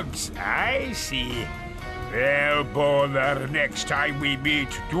 Dogs, I see. Well, Bola, next time we meet,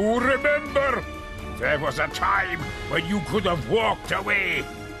 do remember, there was a time when you could have walked away.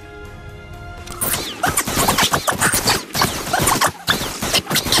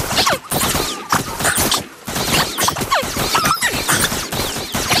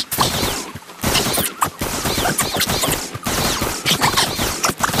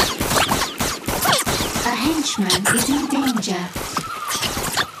 A henchman is in danger.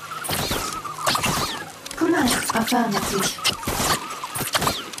 Command affirmative.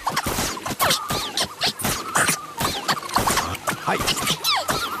 Hi.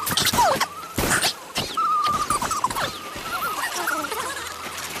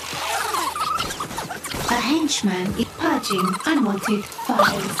 A henchman is purging unwanted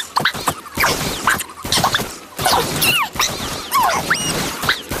files.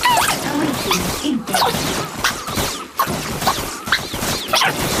 Awaiting input.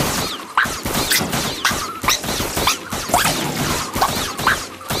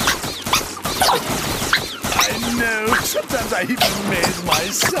 Sometimes I even amaze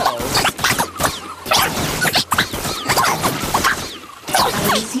myself.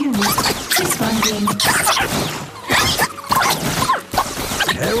 Resume. Responding.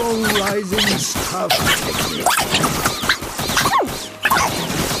 Terrorizing stuff technique.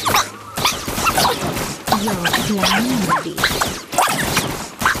 You're flying.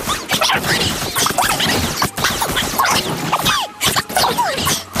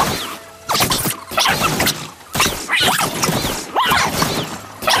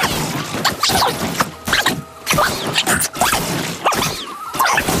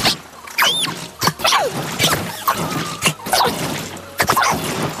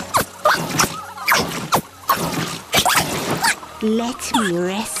 Let me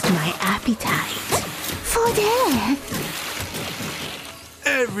rest my appetite for death.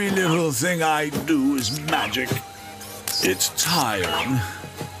 Every little thing I do is magic. It's tiring.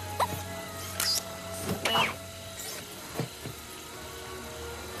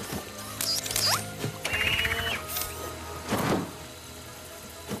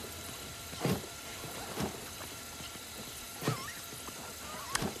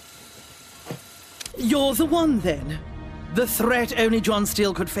 You're the one, then? The threat only John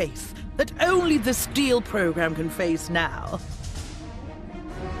Steele could face, that only the STEELE program can face now.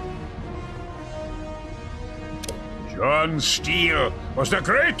 John Steele was the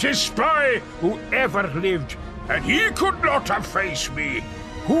greatest spy who ever lived, and he could not have faced me.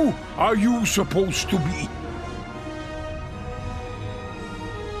 Who are you supposed to be?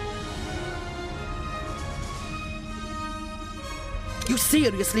 You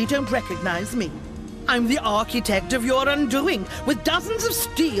seriously don't recognize me? I'm the architect of your undoing, with dozens of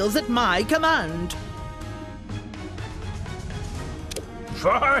steels at my command.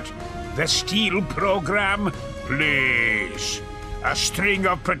 What? The STEELE program? Please. A string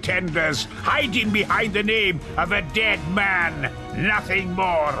of pretenders hiding behind the name of a dead man. Nothing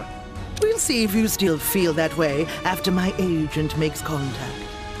more. We'll see if you still feel that way after my agent makes contact.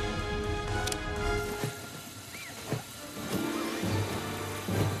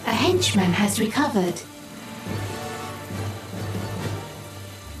 henchman has recovered.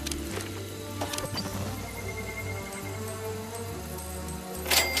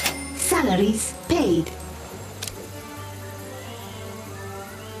 Salaries paid.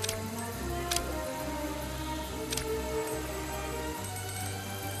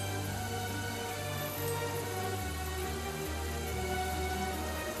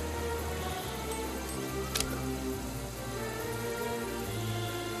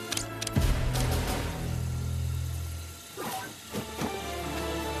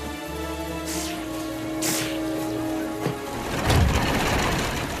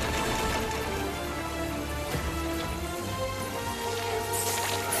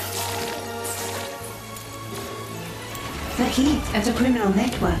 The heat at a criminal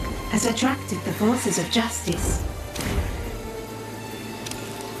network has attracted the forces of justice.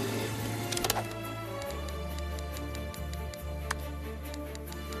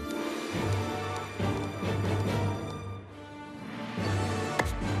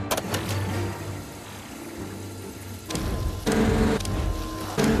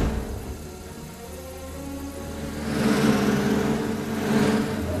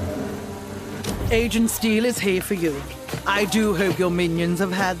 Agent Steele is here for you. I do hope your minions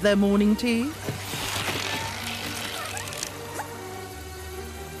have had their morning tea.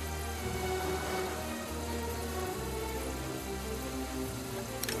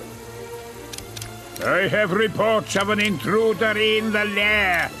 I have reports of an intruder in the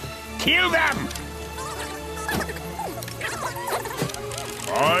lair. Kill them!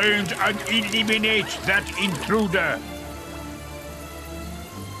 Find and eliminate that intruder.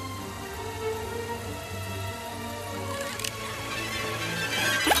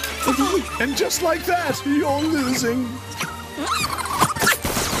 And just like that, you're losing.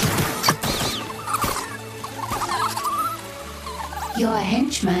 Your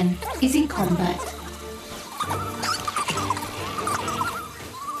henchman is in combat.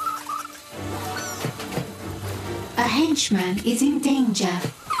 A henchman is in danger.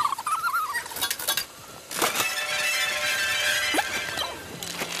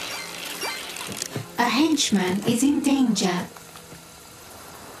 A henchman is in danger.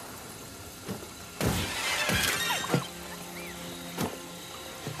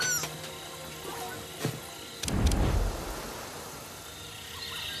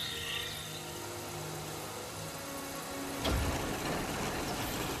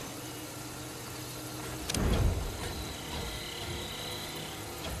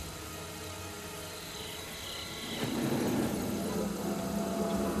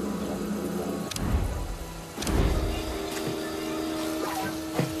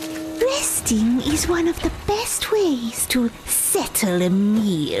 Resting is one of the best ways to settle a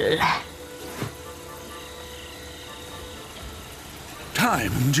meal.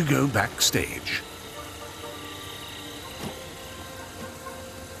 Time to go backstage.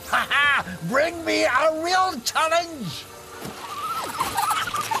 Ha-ha! Bring me a real challenge!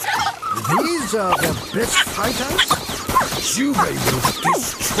 These are the best fighters? Jube will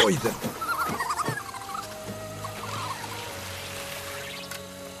destroy them.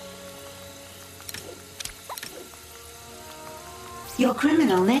 Your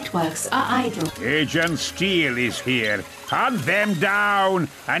criminal networks are idle. Agent Steele is here. Hunt them down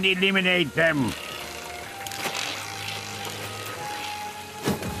and eliminate them.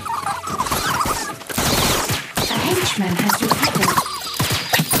 A henchman has recovered.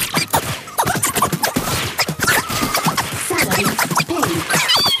 Salaries paid.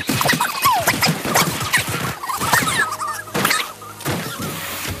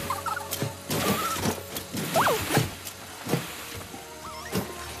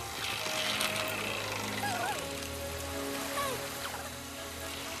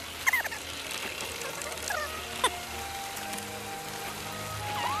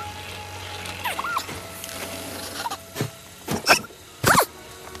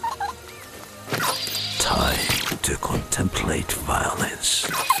 To contemplate violence.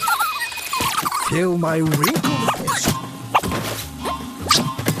 Feel my wrinkles.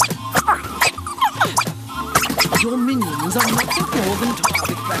 Your minions are nothing more than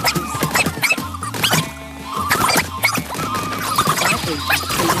target practice. I think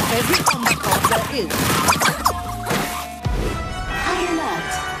every undercard there is. High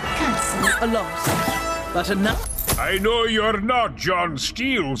alert. Cancel. Alas, but enough. I know you're not John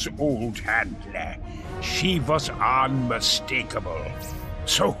Steele's old handler. She was unmistakable.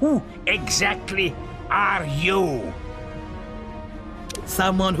 So who exactly are you?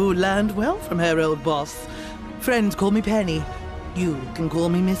 Someone who learned well from her old boss. Friends call me Penny. You can call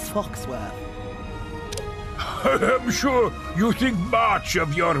me Miss Foxworth. I'm sure you think much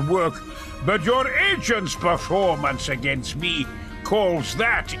of your work, but your agent's performance against me calls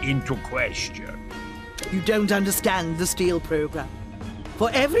that into question. You don't understand the STEELE program. For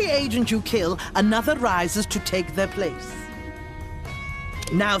every agent you kill, another rises to take their place.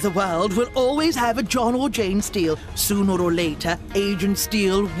 Now the world will always have a John or Jane Steele. Sooner or later, Agent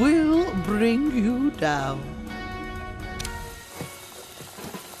Steele will bring you down.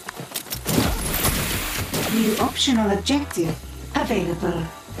 New optional objective available.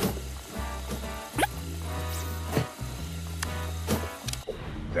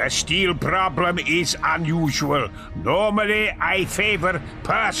 The STEELE problem is unusual. Normally, I favor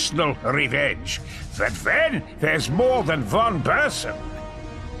personal revenge. But when there's more than one person...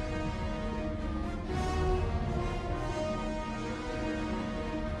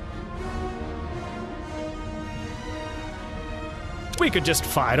 We could just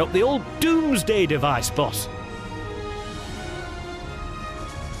fire up the old Doomsday device, boss.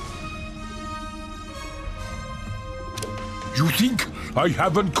 You think I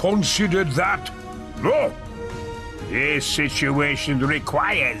haven't considered that? No. This situation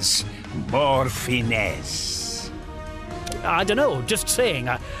requires more finesse. I don't know, just saying.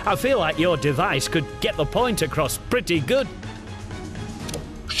 I feel like your device could get the point across pretty good.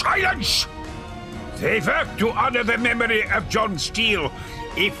 Silence! They work to honor the memory of John Steele.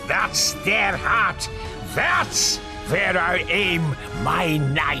 If that's their heart, that's where I aim my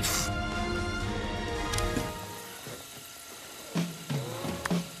knife.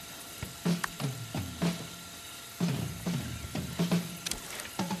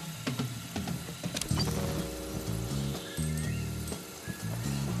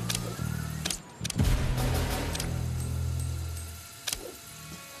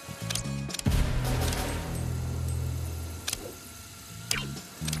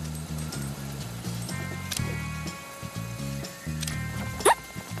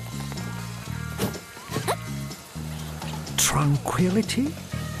 Tranquility?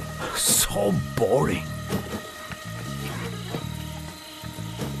 So boring.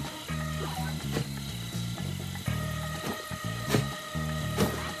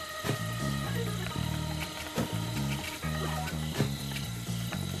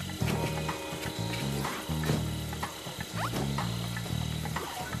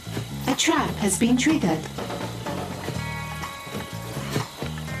 A trap has been triggered.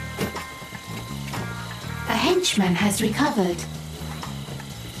 A henchman has recovered.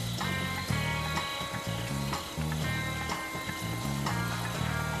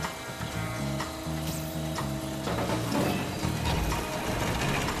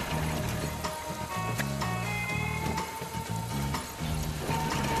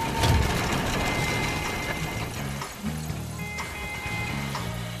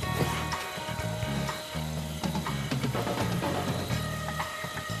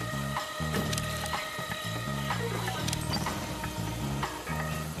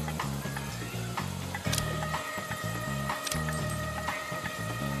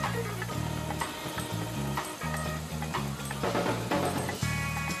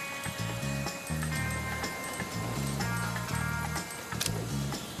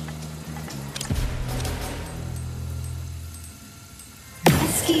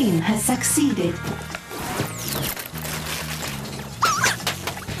 Scheme has succeeded.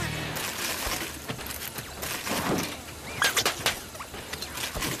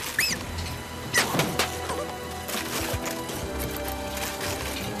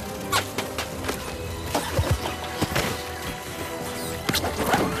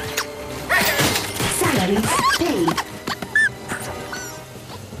 Salaries paid.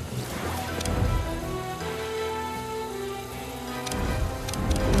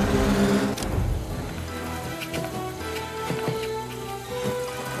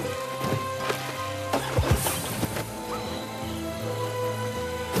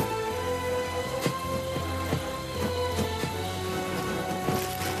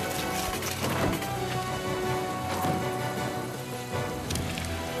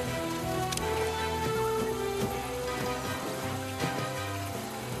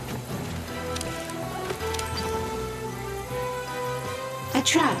 A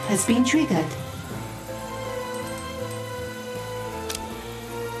trap has been triggered.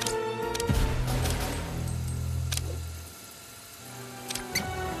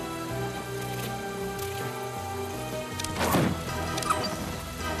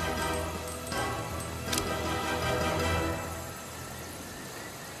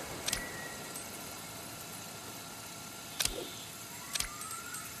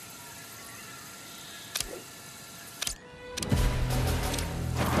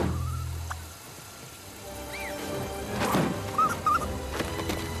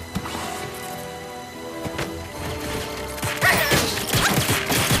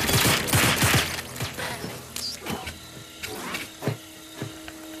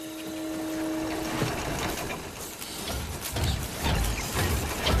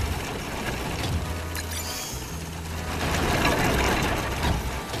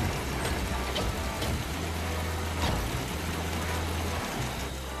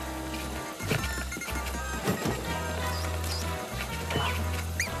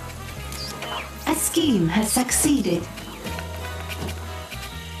 scheme has succeeded.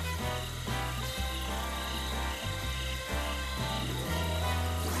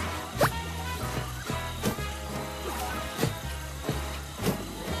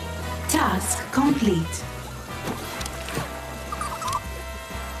 Task complete.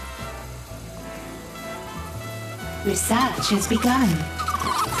 Research has begun.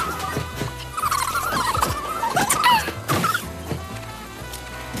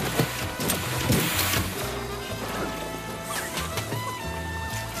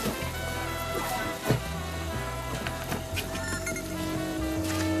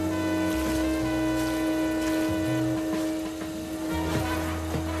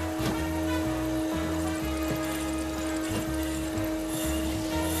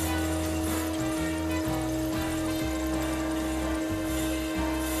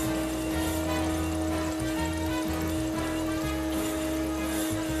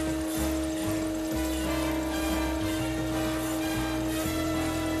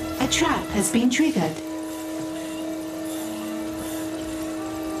 A trap has been triggered.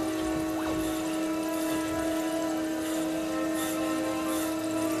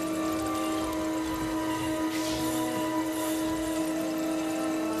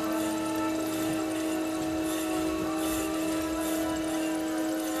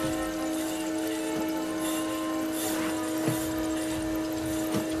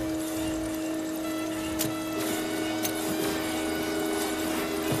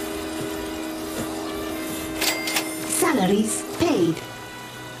 Salaries paid.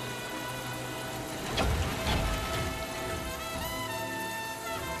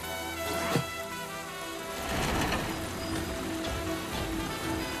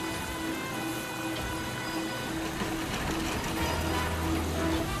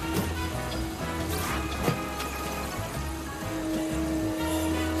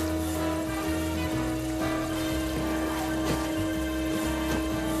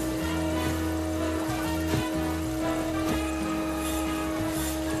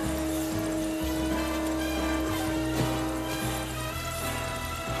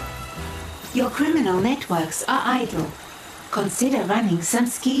 Your criminal networks are idle. Consider running some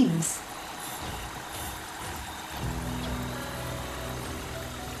schemes.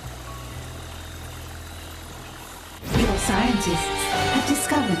 Your scientists have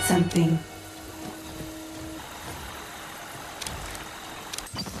discovered something.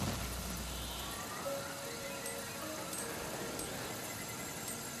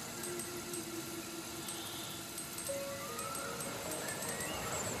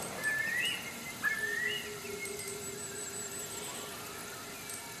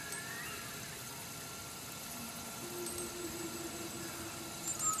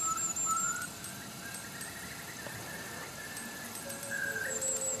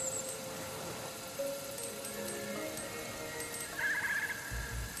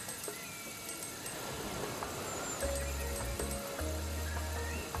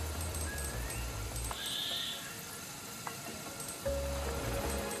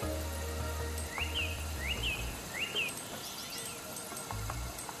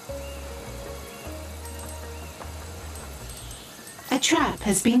 A trap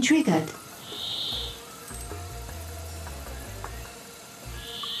has been triggered.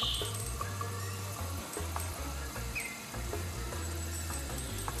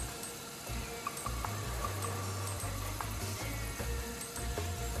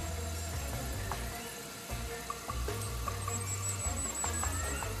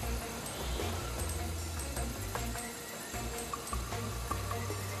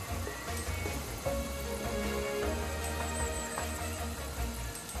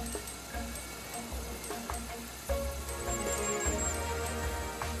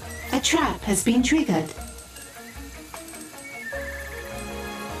 A trap has been triggered.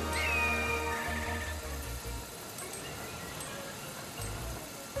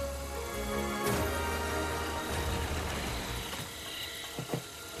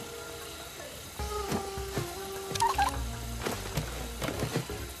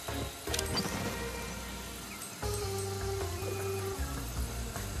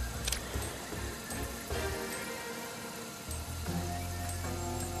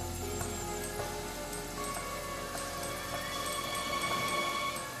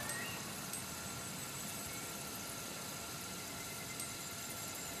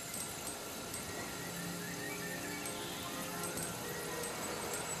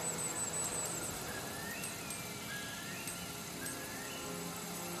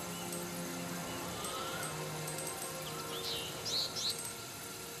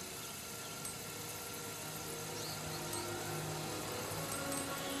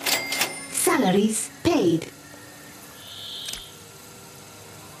 Salaries paid.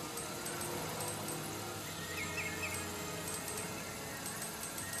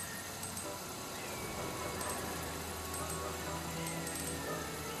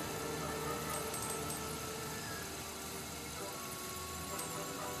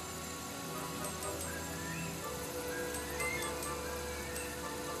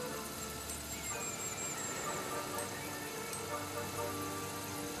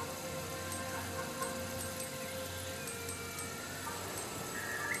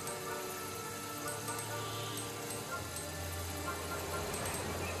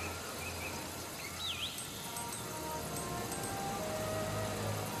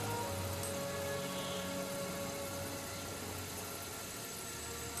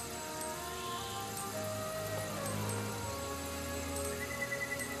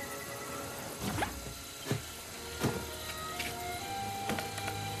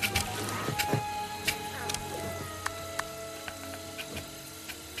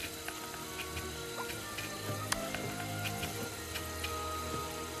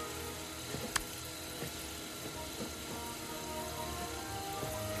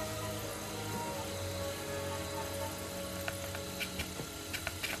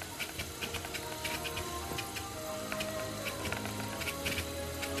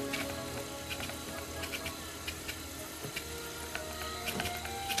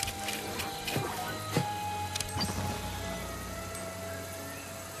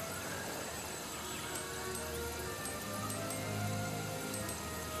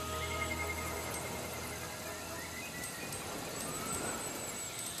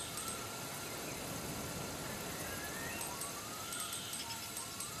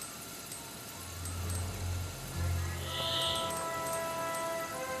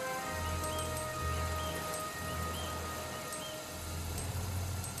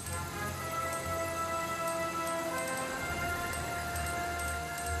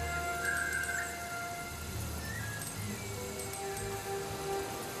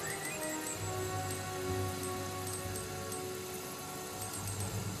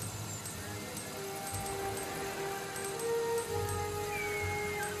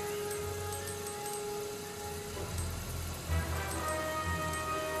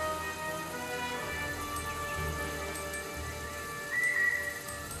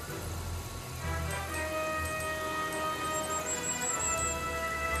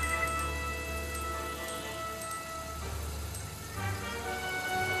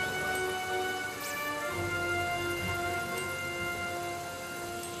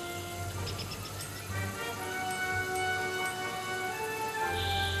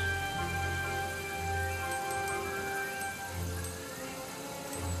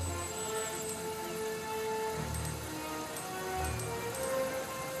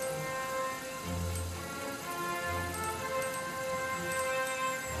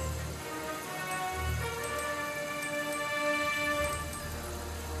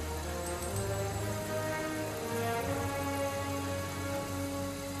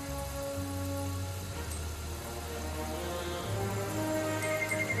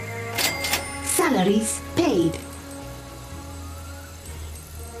 Salaries paid.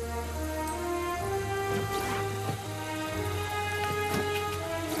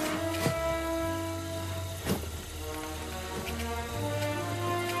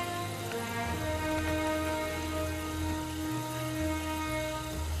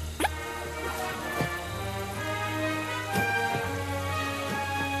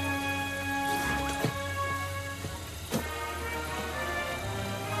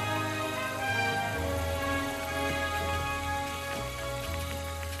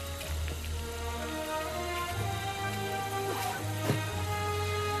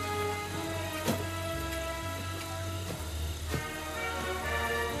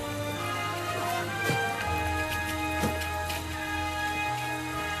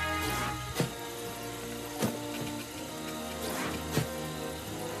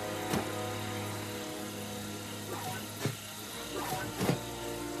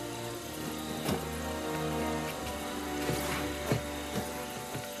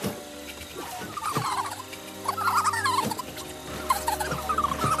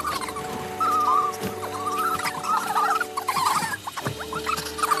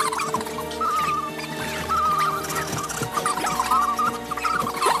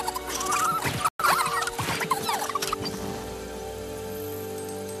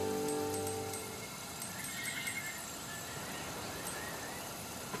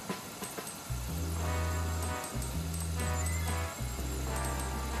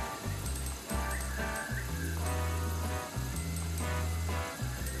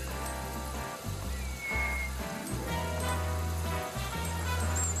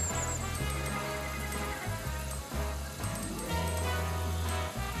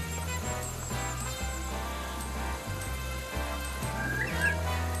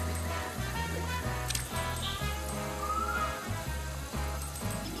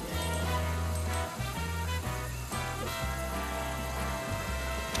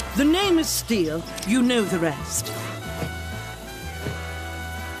 The name is Steele. You know the rest.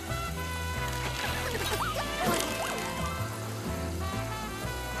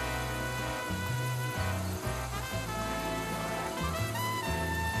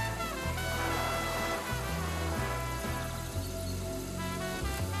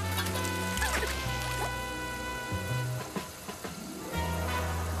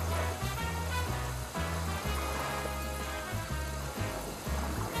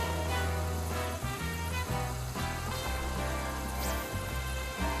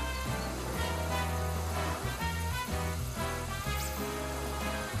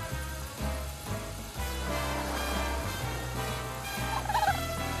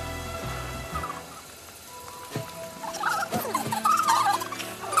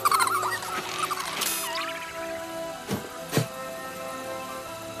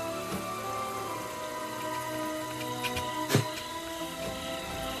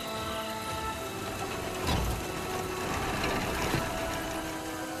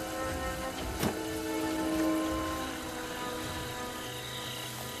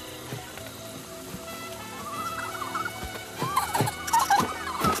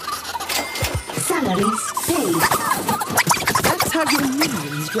 Salaries paid. That's how your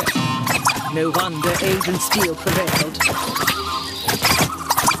minions dress. No wonder Agent Steele prevailed.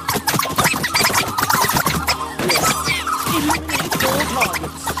 Yes, eliminate all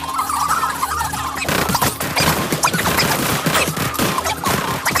targets.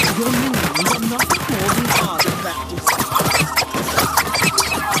 Your minions are nothing more than hard in practice.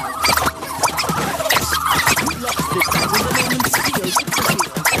 You lost this battle the moment Steele took the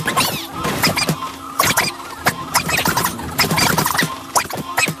field.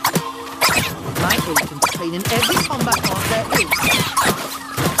 My agents train in every combat art there is.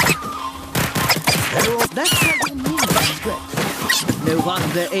 That's how your minions dress. No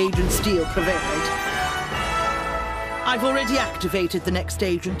wonder Agent Steele prevailed. I've already activated the next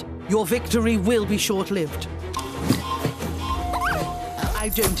agent. Your victory will be short-lived.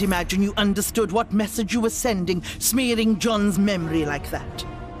 I don't imagine you understood what message you were sending, smearing John's memory like that.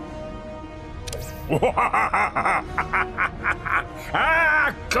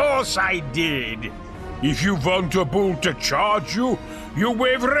 Of course I did. If you want a bull to charge you, you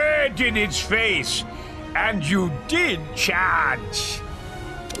wave red in its face. And you did charge.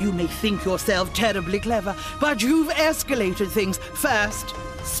 You may think yourself terribly clever, but you've escalated things. First,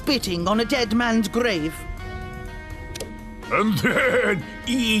 spitting on a dead man's grave. And then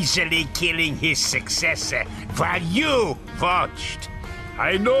easily killing his successor while you watched.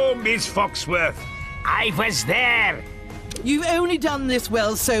 I know, Miss Foxworth. I was there. You've only done this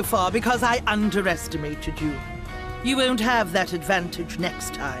well so far because I underestimated you. You won't have that advantage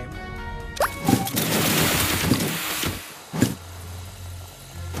next time.